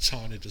created a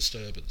tiny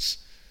disturbance.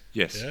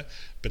 Yes. Yeah.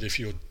 But if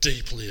you're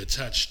deeply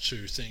attached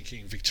to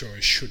thinking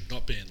Victoria should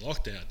not be in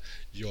lockdown,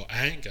 your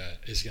anger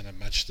is going to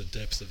match the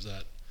depth of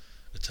that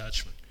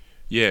attachment.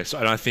 Yes,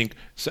 and I think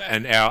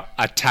and our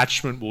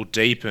attachment will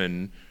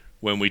deepen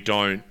when we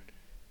don't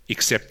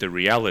accept the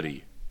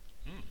reality.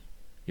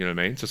 You know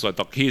what I mean? So it's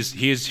like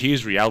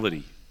here's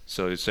reality.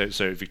 So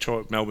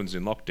Victoria, Melbourne's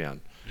in lockdown,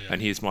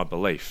 and here's my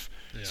belief.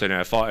 Yeah. So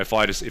now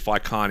if I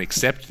can't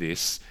accept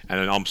this and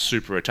then I'm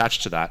super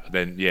attached to that,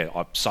 then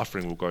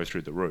suffering will go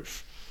through the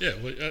roof. Yeah,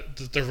 well,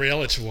 the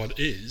reality of what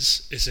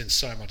is in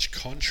so much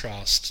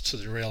contrast to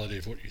the reality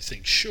of what you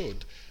think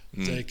should.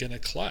 They're going to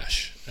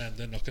clash, and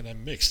they're not going to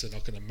mix. They're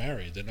not going to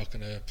marry. They're not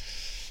going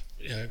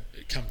to,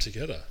 come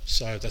together.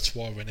 So that's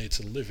why we need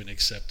to live in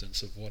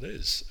acceptance of what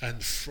is,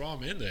 and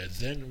from in there,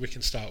 then we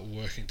can start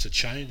working to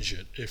change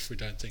it if we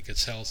don't think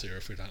it's healthy or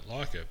if we don't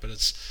like it. But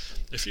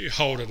if you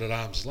hold it at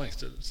arm's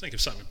length, think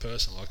of something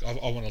personal. Like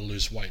I want to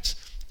lose weight.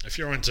 If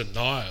you're in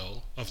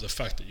denial of the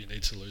fact that you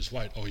need to lose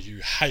weight, or you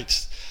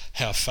hate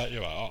how fat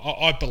you are,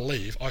 I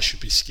believe I should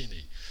be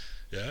skinny.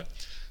 Yeah,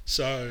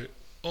 so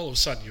all of a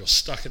sudden you're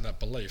stuck in that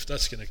belief.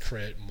 That's going to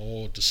create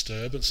more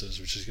disturbances,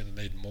 which is going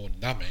to need more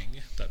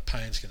numbing. That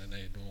pain's going to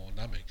need more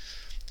numbing.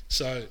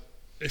 So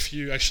if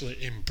you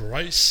actually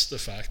embrace the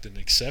fact and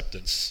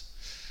acceptance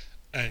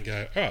and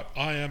go, all right,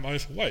 I am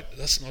overweight.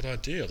 That's not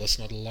ideal. That's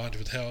not aligned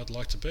with how I'd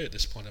like to be at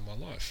this point in my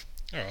life.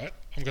 All right,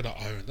 I'm going to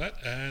own that,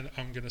 and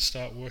I'm going to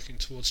start working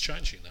towards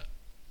changing that.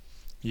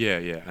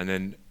 Yeah, and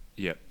then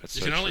that's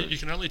you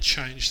can only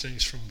change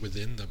things from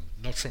within them,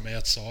 not from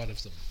outside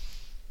of them.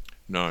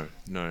 No,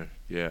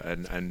 yeah,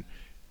 and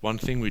one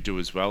thing we do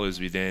as well is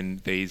we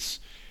then these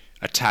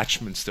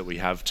attachments that we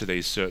have to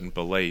these certain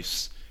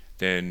beliefs,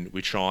 then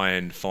we try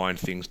and find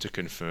things to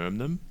confirm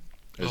them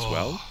as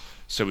well.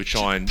 So we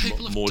try and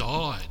more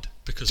died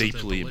because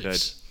deeply of their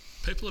beliefs.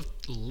 embed. People have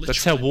literally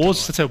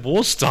That's how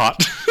wars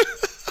start.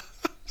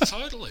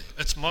 Totally.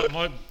 It's my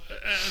and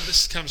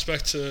this comes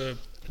back to,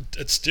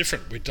 it's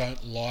different. We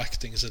don't like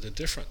things that are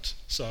different.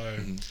 So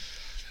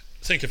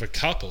think of a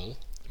couple.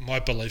 My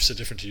beliefs are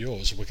different to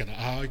yours. We're going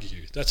to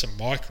argue. That's a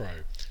micro.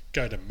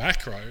 Go to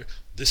macro.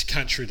 This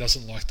country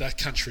doesn't like that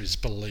country's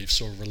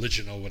beliefs or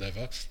religion or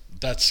whatever.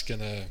 That's going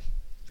to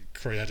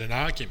create an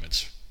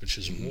argument, which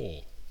is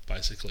war,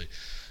 basically.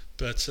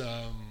 But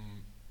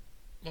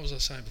what was I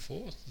saying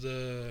before?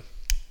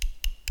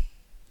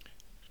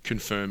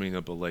 Confirming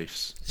the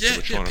beliefs. Yeah,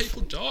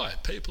 people die.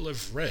 People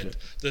have read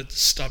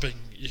that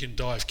you can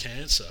die of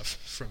cancer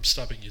from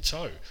stubbing your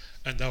toe,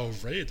 and they'll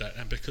read that,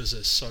 and because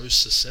they're so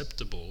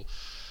susceptible,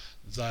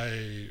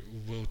 they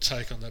will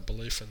take on that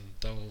belief and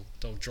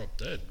they'll drop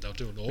dead. They'll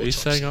do an autopsy. Are you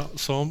saying,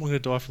 so I'm going to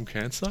die from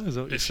cancer? Is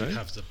that what you're saying? If you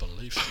have the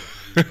belief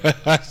that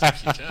you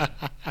think you can.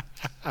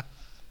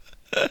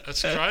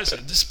 That's crazy.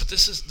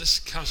 This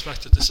comes back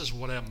to, this is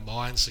what our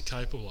minds are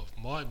capable of.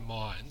 My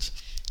mind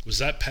was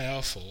that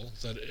powerful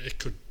that it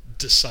could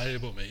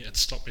disable me and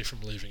stop me from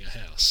leaving a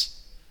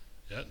house.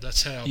 Yeah,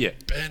 that's how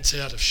bent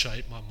out of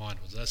shape my mind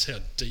was. That's how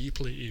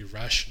deeply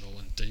irrational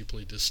and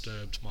deeply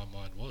disturbed my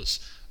mind was.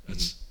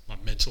 That's my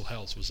mental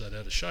health was that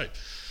out of shape.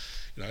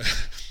 You know,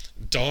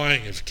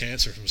 dying of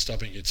cancer from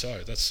stubbing your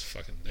toe, that's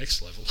fucking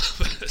next level.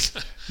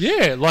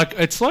 Yeah, like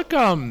it's like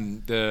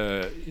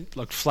the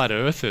flat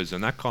earthers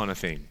and that kind of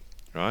thing,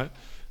 right?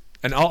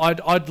 And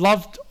I'd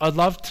love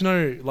to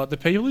know, like, the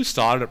people who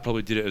started it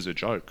probably did it as a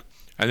joke,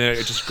 and then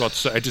it just got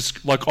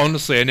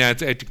honestly, and now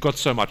it got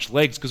so much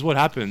legs, because what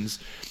happens,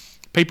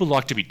 people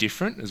like to be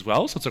different as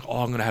well. So it's like, oh,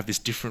 I'm going to have this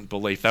different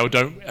belief. They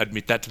don't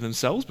admit that to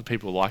themselves, but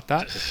people like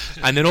that.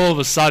 And then all of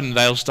a sudden,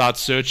 they'll start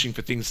searching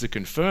for things to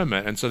confirm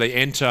it. And so they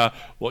enter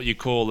what you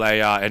call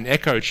an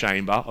echo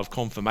chamber of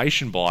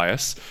confirmation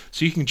bias.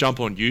 So you can jump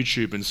on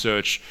YouTube and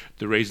search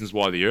the reasons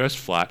why the Earth's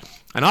flat.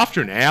 And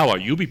after an hour,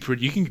 you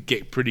can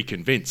get pretty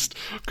convinced,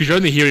 because you're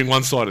only hearing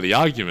one side of the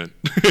argument.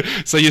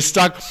 So you're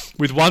stuck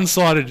with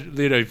one-sided,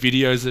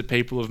 videos that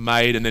people have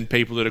made, and then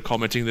people that are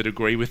commenting that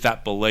agree with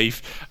that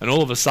belief. And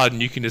all of a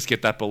sudden, you can just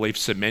get that belief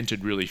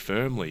cemented really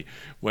firmly.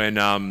 When,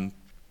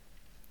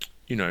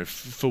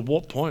 for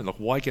what point? Like,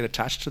 why get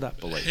attached to that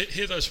belief?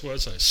 Hear those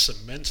words, though: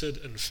 cemented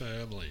and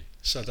firmly.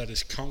 So that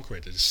is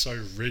concrete. It is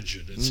so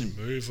rigid. It's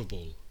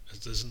immovable.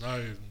 There's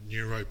no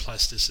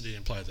neuroplasticity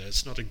in play there.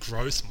 It's not a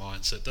growth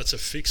mindset. That's a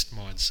fixed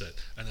mindset,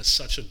 and it's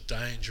such a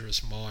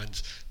dangerous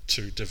mind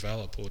to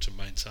develop or to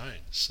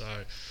maintain. So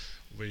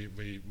we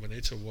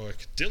need to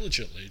work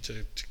diligently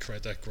to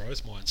create that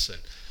growth mindset,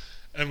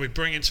 and we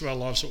bring into our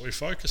lives what we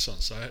focus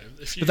on. So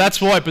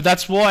but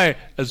that's why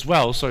as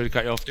well. Sorry to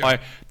cut you off. Yeah.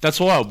 That's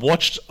why I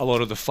watched a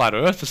lot of the flat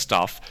earther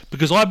stuff,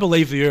 because I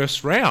believe the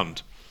Earth's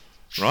round,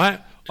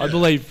 right? Yeah. I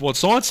believe what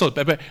science says,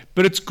 but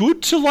it's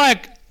good to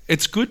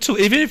It's good to,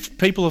 even if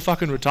people are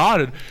fucking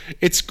retarded,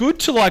 it's good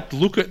to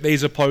look at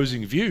these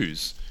opposing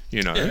views,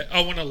 Yeah,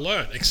 I want to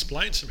learn.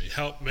 Explain to me.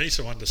 Help me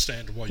to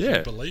understand why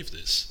you believe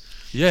this.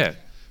 Yeah.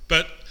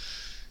 But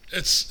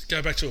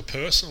go back to a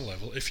personal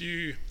level. If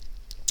you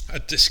are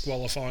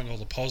disqualifying all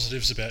the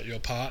positives about your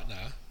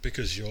partner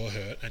because you're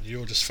hurt, and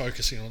you're just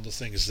focusing on the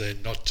things they're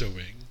not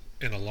doing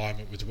in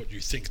alignment with what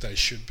you think they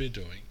should be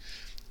doing,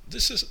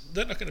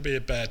 they're not going to be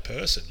a bad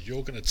person.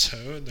 You're going to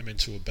turn them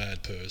into a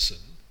bad person,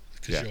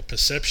 because your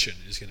perception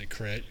is going to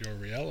create your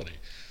reality.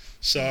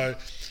 So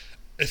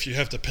if you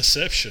have the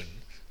perception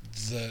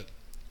that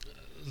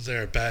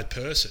they're a bad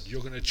person,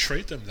 you're going to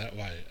treat them that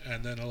way,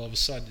 and then all of a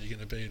sudden you're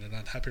going to be in an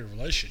unhappy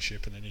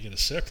relationship, and then you're going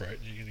to separate,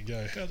 and you're going to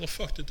go, how the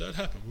fuck did that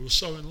happen? We were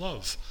so in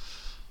love.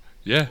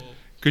 Yeah,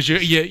 because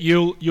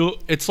you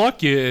it's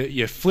like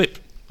you flip.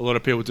 A lot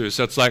of people do.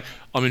 So it's like,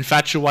 I'm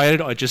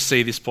infatuated, I just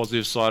see this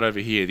positive side over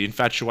here. The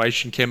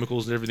infatuation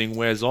chemicals and everything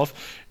wears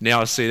off.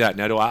 Now I see that.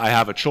 Now I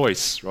have a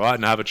choice, right?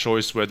 And I have a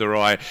choice whether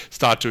I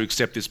start to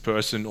accept this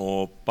person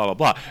or blah, blah,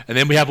 blah. And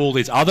then we have all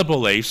these other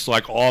beliefs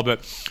like,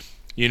 but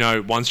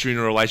once you're in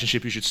a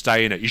relationship, you should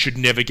stay in it. You should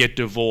never get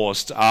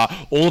divorced.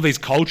 All these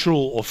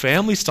cultural or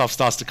family stuff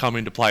starts to come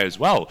into play as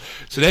well.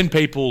 So then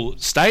people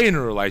stay in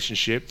a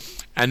relationship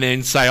and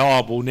then say,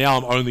 now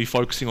I'm only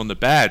focusing on the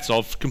bad. So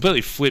I've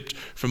completely flipped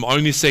from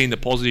only seeing the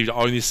positive to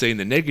only seeing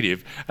the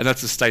negative. And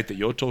that's the state that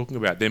you're talking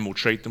about. Then we'll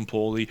treat them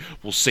poorly.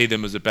 We'll see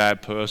them as a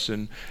bad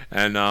person.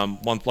 And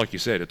like you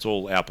said, it's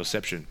all our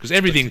perception. Because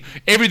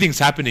everything's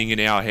happening in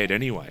our head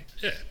anyway.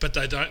 Yeah, but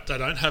they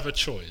don't have a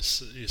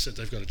choice. You said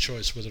they've got a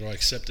choice whether I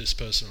accept this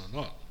person or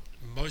not.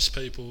 Most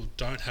people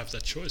don't have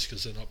that choice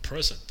because they're not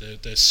present.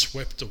 They're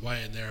swept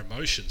away in their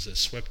emotions. They're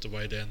swept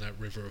away down that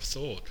river of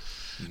thought.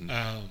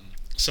 Mm-hmm.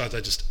 So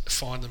they just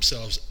find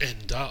themselves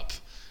end up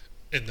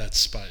in that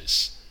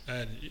space.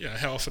 And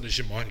how often does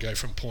your mind go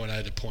from point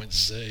A to point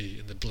Z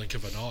in the blink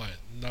of an eye?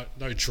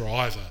 No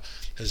driver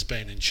has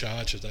been in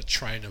charge of that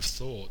train of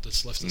thought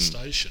that's left the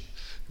station.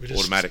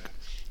 Automatic.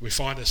 We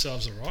find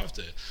ourselves arrived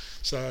there.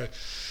 So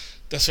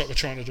that's what we're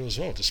trying to do as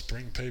well. Just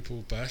bring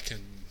people back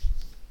and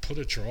put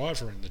a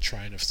driver in the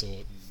train of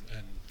thought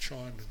and try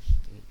and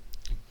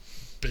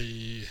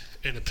be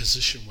in a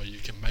position where you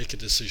can make a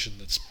decision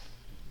that's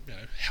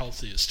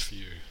healthiest for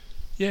you.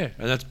 Yeah,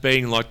 and that's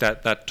being like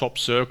that top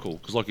circle,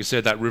 because like you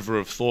said, that river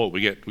of thought,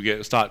 we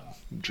get start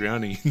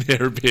drowning in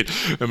there a bit,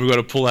 and we've got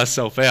to pull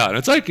ourselves out. And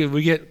it's okay,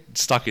 we get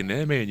stuck in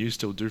there, man. You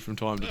still do from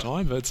time to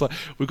time, but it's like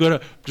we've got to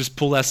just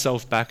pull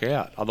ourselves back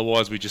out.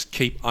 Otherwise, we just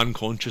keep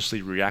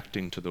unconsciously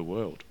reacting to the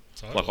world,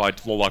 Totally.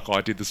 like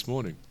I did this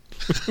morning.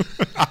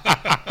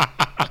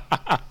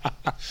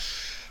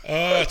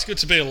 Oh, it's good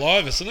to be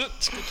alive, isn't it?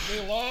 It's good to be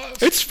alive.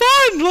 It's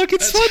fun, like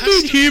it's It fun being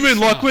has to be human.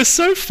 Like fun. we're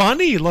so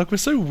funny, like we're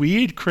so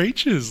weird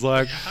creatures.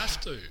 Like You have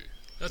to.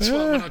 That's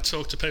why when I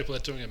talk to people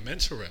that are doing a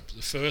mental rep,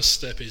 the first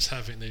step is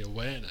having the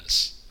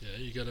awareness. Yeah,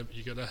 you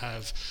gotta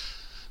have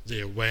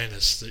the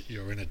awareness that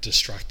you're in a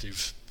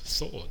destructive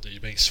thought, that you're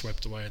being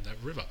swept away in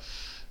that river.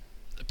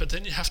 But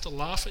then you have to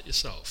laugh at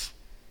yourself,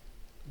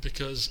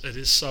 because it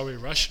is so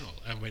irrational,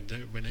 and we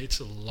need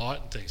to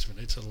lighten things. We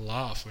need to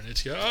laugh. We need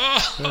to go,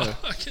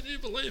 can you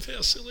believe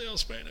how silly I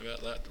was being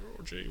about that?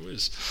 Oh, gee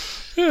whiz.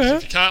 yeah.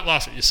 If you can't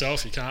laugh at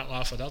yourself, you can't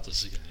laugh at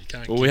others again. You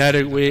can't. Well,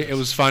 it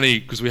was funny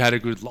because we had a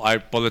good.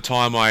 By the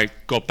time I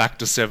got back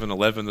to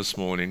 7-Eleven this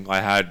morning, I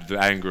had the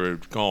anger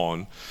had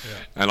gone,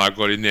 and I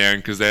got in there,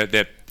 and because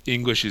their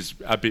English is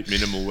a bit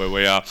minimal where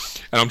we are,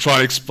 and I'm trying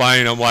to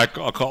explain. I'm like,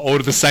 I can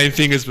order the same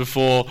thing as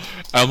before.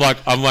 I'm like,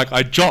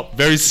 I drop,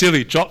 very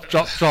silly, drop,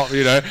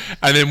 you know.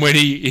 And then when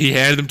he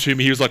handed them to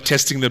me, he was like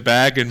testing the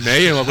bag and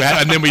me, and,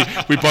 and then we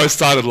both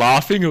started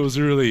laughing. It was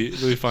a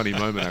really funny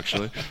moment,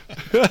 actually.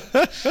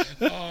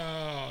 Oh,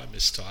 I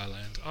miss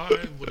Thailand.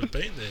 I would have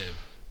been there.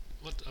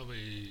 What are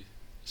we?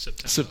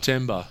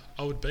 September.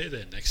 I would be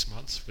there next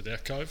month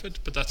without COVID,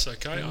 but that's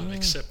okay. I'm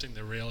accepting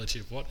the reality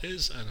of what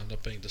is, and I'm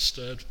not being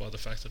disturbed by the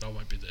fact that I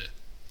won't be there.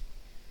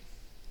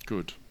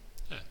 Good.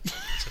 Yeah,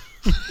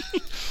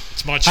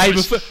 it's my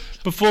choice. Hey,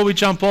 before we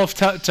jump off,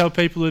 tell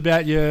people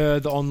about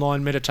the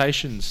online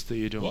meditations that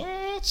you're doing.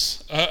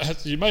 What?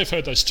 You may have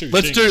heard those two.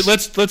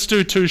 Let's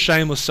do 2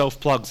 shameless self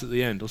plugs at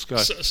the end. Let's go.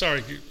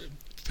 Sorry,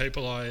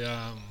 people.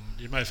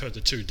 You may have heard the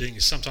 2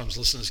 dings. Sometimes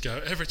listeners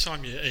go, every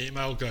time your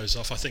email goes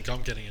off, I think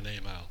I'm getting an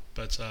email.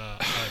 But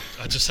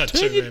I just had 2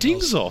 Turn your emails.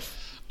 dings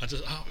off. I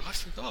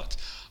forgot.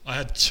 I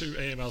had 2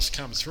 emails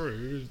come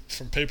through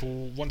from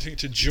people wanting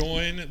to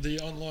join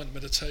the online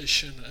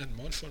meditation and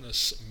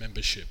mindfulness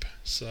membership.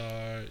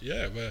 So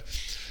yeah,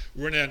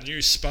 we're in our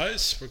new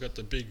space. We've got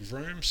the big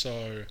room.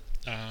 So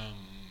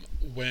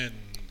when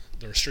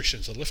the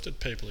restrictions are lifted,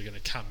 people are going to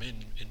come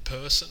in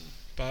person.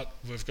 But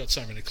we've got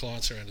so many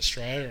clients around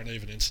Australia and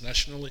even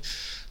internationally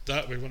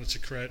that we wanted to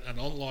create an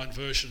online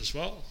version as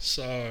well.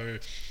 So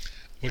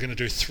we're going to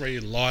do 3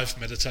 live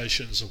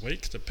meditations a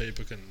week that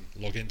people can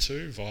log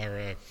into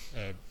via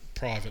a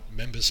private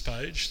members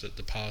page that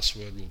the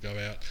password will go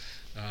out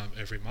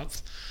every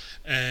month.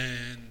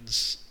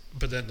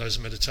 But then those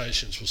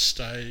meditations will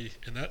stay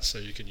in that, so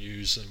you can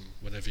use them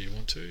whenever you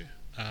want to.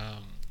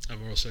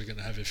 And we're also going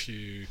to have a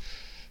few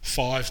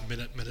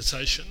 5-minute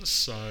meditations,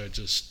 so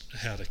just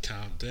how to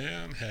calm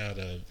down, how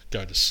to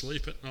go to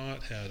sleep at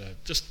night, how to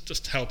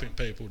just helping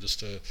people just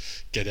to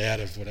get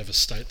out of whatever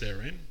state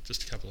they're in.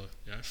 Just a couple of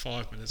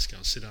 5 minutes, go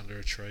and sit under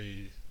a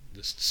tree,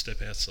 just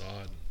step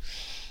outside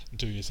and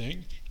do your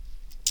thing.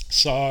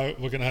 So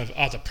we're going to have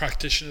other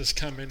practitioners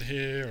come in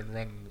here and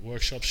run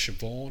workshops.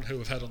 Siobhan, who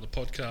we've had on the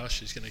podcast,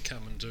 she's going to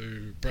come and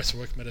do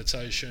breathwork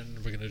meditation.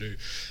 We're going to do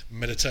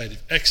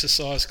meditative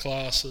exercise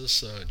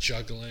classes,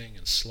 juggling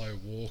and slow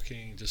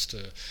walking, just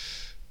to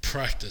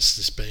practice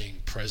this being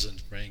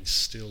present, being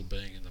still,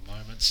 being in the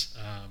moments.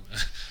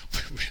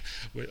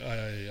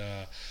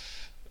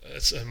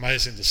 It's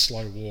amazing, the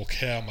slow walk,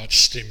 how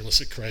much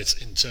stimulus it creates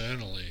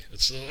internally.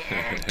 It's, oh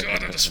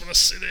God, I just want to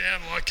sit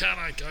down. Why can't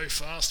I go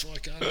fast? Why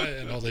can't I?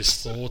 And all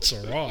these thoughts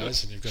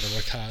arise, and you've got to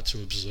work hard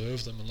to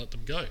observe them and let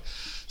them go.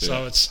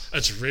 So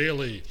it's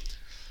really,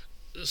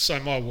 so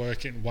my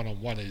work in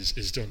one-on-one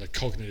is doing the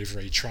cognitive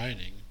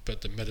retraining,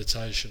 but the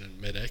meditation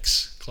and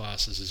MedX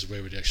classes is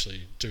where we'd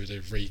actually do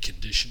the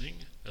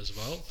reconditioning as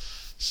well.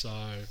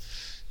 So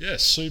yeah,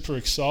 super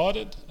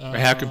excited.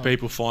 How can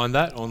people find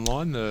that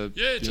online?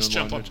 Just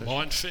jump on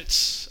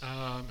MindFit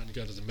and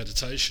go to the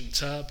meditation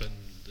tab and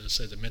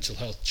say the mental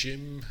health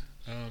gym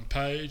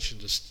page,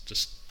 and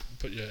just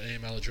put your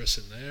email address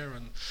in there,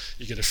 and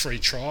you get a free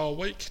trial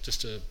week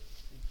just to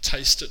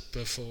taste it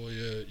before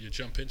you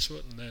jump into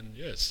it, and then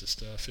it's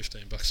just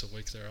 $15 a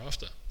week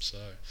thereafter. So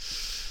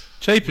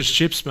cheap as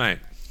chips, mate.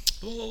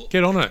 Well,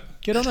 get on it.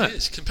 It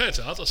is. Compared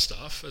to other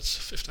stuff, it's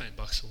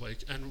 $15 a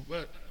week, and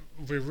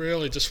we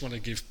really just want to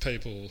give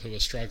people who are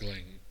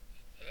struggling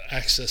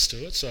access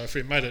to it. So if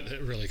we made it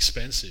really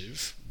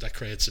expensive, that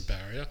creates a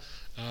barrier.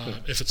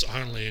 If it's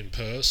only in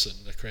person,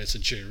 that creates a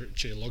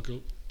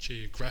geographical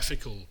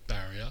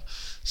barrier.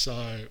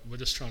 So we're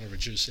just trying to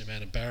reduce the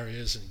amount of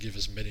barriers and give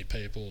as many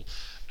people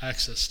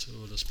access to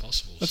it as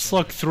possible. It's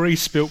like 3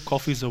 spilt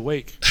coffees a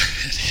week.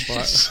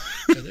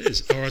 It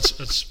is. Or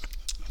it's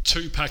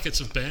 2 packets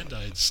of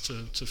Band-Aids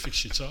to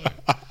fix your toe.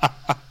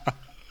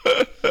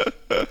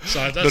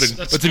 So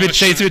It's a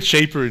bit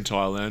cheaper in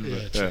Thailand. Yeah,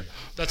 but, true.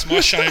 That's my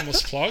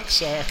shameless plug.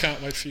 So I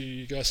can't wait for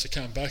you guys to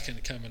come back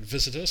and come and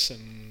visit us.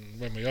 And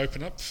when we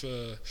open up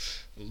for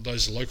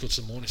those local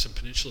to Mornington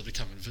Peninsula to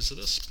come and visit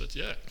us. But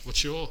yeah,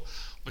 what you got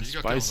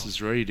going on? Space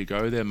is ready to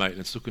go there, mate,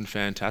 and it's looking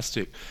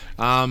fantastic.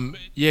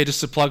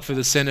 Just a plug for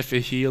the Centre for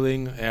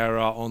Healing, our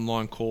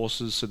online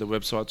courses. So the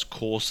website's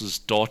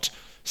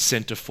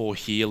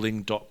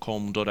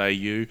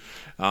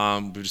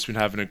courses.centreforhealing.com.au. We've just been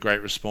having a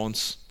great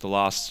response the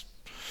last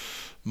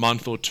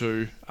month or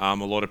two. A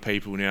lot of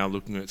people now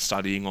looking at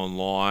studying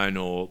online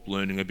or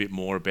learning a bit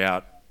more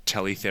about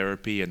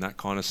teletherapy and that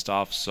kind of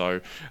stuff.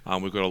 So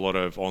we've got a lot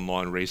of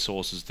online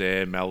resources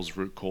there. Mel's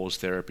root cause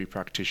therapy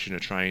practitioner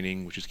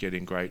training, which is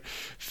getting great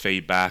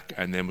feedback.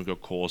 And then we've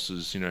got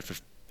courses, for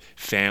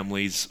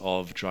families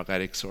of drug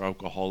addicts or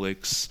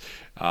alcoholics,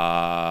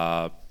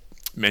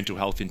 mental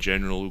health in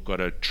general. We've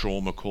got a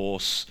trauma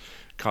course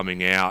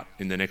coming out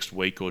in the next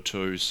week or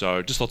two.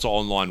 So just lots of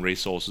online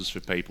resources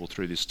for people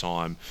through this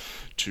time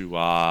to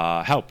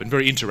help, and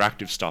very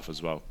interactive stuff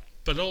as well.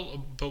 But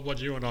what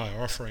you and I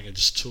are offering are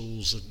just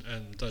tools,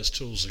 and those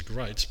tools are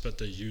great, but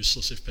they're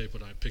useless if people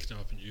don't pick them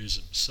up and use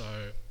them.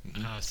 So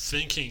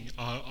thinking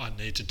I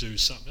need to do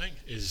something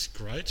is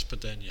great,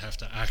 but then you have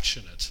to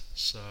action it.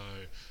 So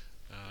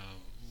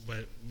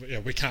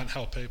we can't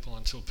help people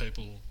until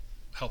people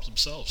help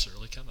themselves,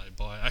 really, can they,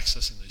 by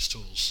accessing these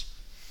tools?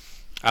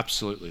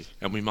 Absolutely,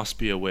 and we must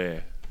be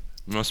aware.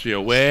 We must be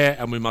aware,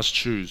 and we must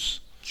choose.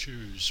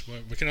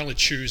 We can only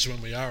choose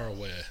when we are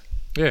aware.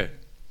 Yeah.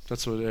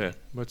 That's what it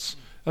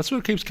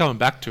keeps coming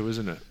back to,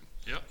 isn't it?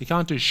 Yep. You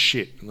can't do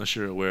shit unless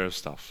you're aware of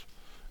stuff.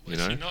 If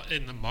you're not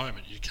in the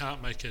moment, you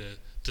can't make a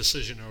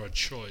decision or a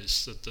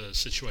choice that the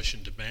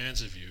situation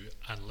demands of you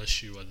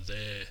unless you are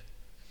there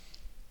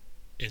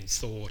in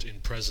thought,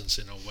 in presence,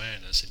 in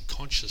awareness, in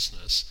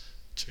consciousness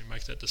to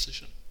make that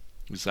decision.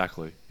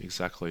 Exactly.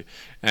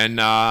 And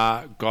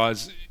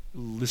guys,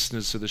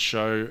 listeners to the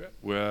show,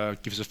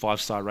 give us a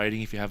 5-star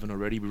rating if you haven't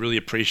already. We really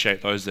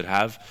appreciate those that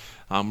have.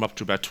 We're up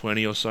to about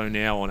 20 or so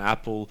now on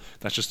Apple.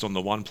 That's just on the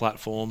one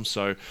platform.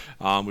 So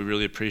we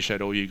really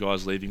appreciate all you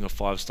guys leaving a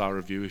 5-star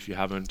review. If you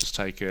haven't, just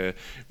take a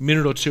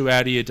minute or two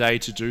out of your day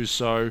to do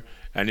so.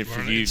 And if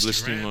you're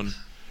listening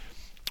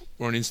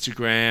we're on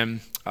Instagram.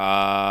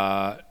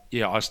 I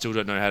still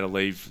don't know how to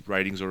leave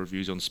ratings or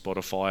reviews on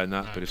Spotify and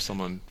that, but if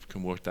someone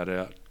can work that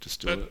out, just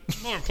do it.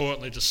 But more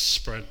importantly, just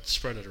spread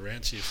it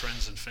around to your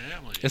friends and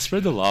family. Yeah,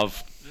 spread the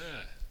love.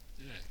 Yeah,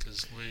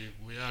 because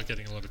we are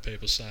getting a lot of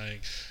people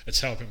saying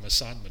it's helping my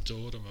son, my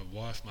daughter, my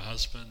wife, my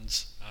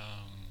husband,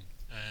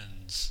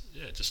 and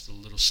just a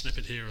little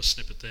snippet here or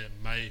snippet there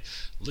may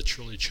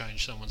literally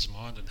change someone's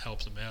mind and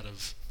help them out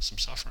of some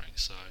suffering.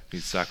 So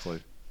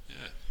exactly.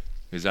 Yeah.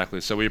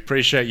 Exactly. So we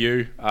appreciate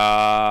you.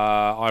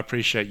 I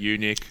appreciate you,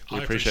 Nick. We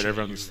appreciate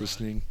everyone that's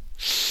listening.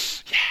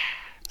 Yeah.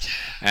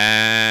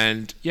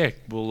 And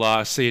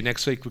we'll see you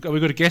next week.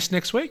 We got a guest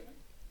next week?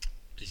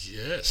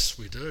 Yes,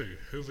 we do.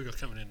 Who have we got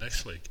coming in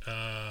next week?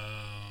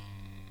 My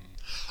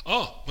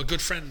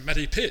good friend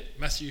Matthew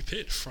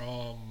Pitt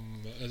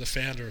from the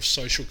founder of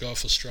Social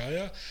Golf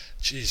Australia.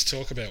 Geez,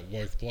 talk about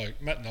woke bloke.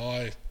 Matt and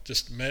I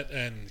just met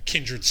and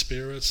kindred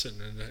spirits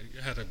and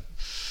had an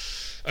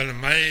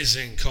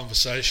amazing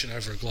conversation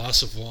over a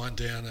glass of wine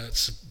down at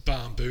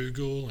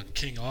Barnbougle and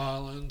King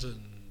Island,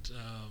 and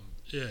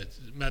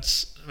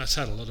Matt's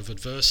had a lot of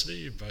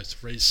adversity,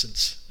 both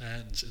recent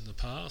and in the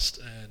past.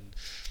 And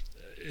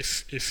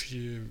if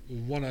you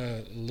want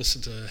to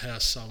listen to how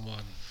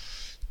someone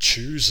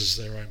chooses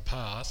their own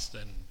path,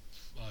 then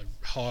I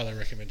highly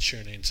recommend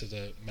tuning into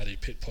the Matty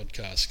Pitt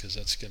podcast, because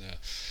that's gonna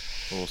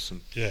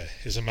awesome. Yeah,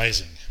 he's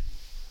amazing.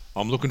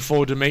 I'm looking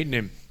forward to meeting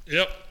him.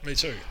 Yep, me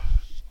too.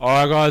 All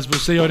right, guys, we'll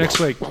see you next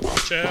week.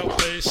 Ciao,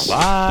 peace.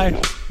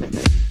 Bye.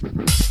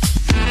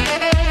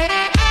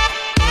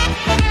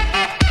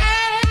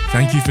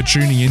 Thank you for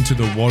tuning in to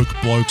the Woke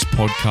Blokes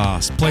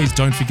podcast. Please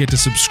don't forget to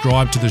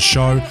subscribe to the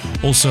show.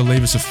 Also,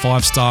 leave us a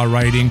 5-star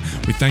rating.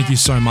 We thank you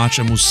so much,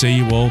 and we'll see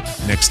you all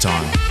next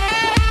time.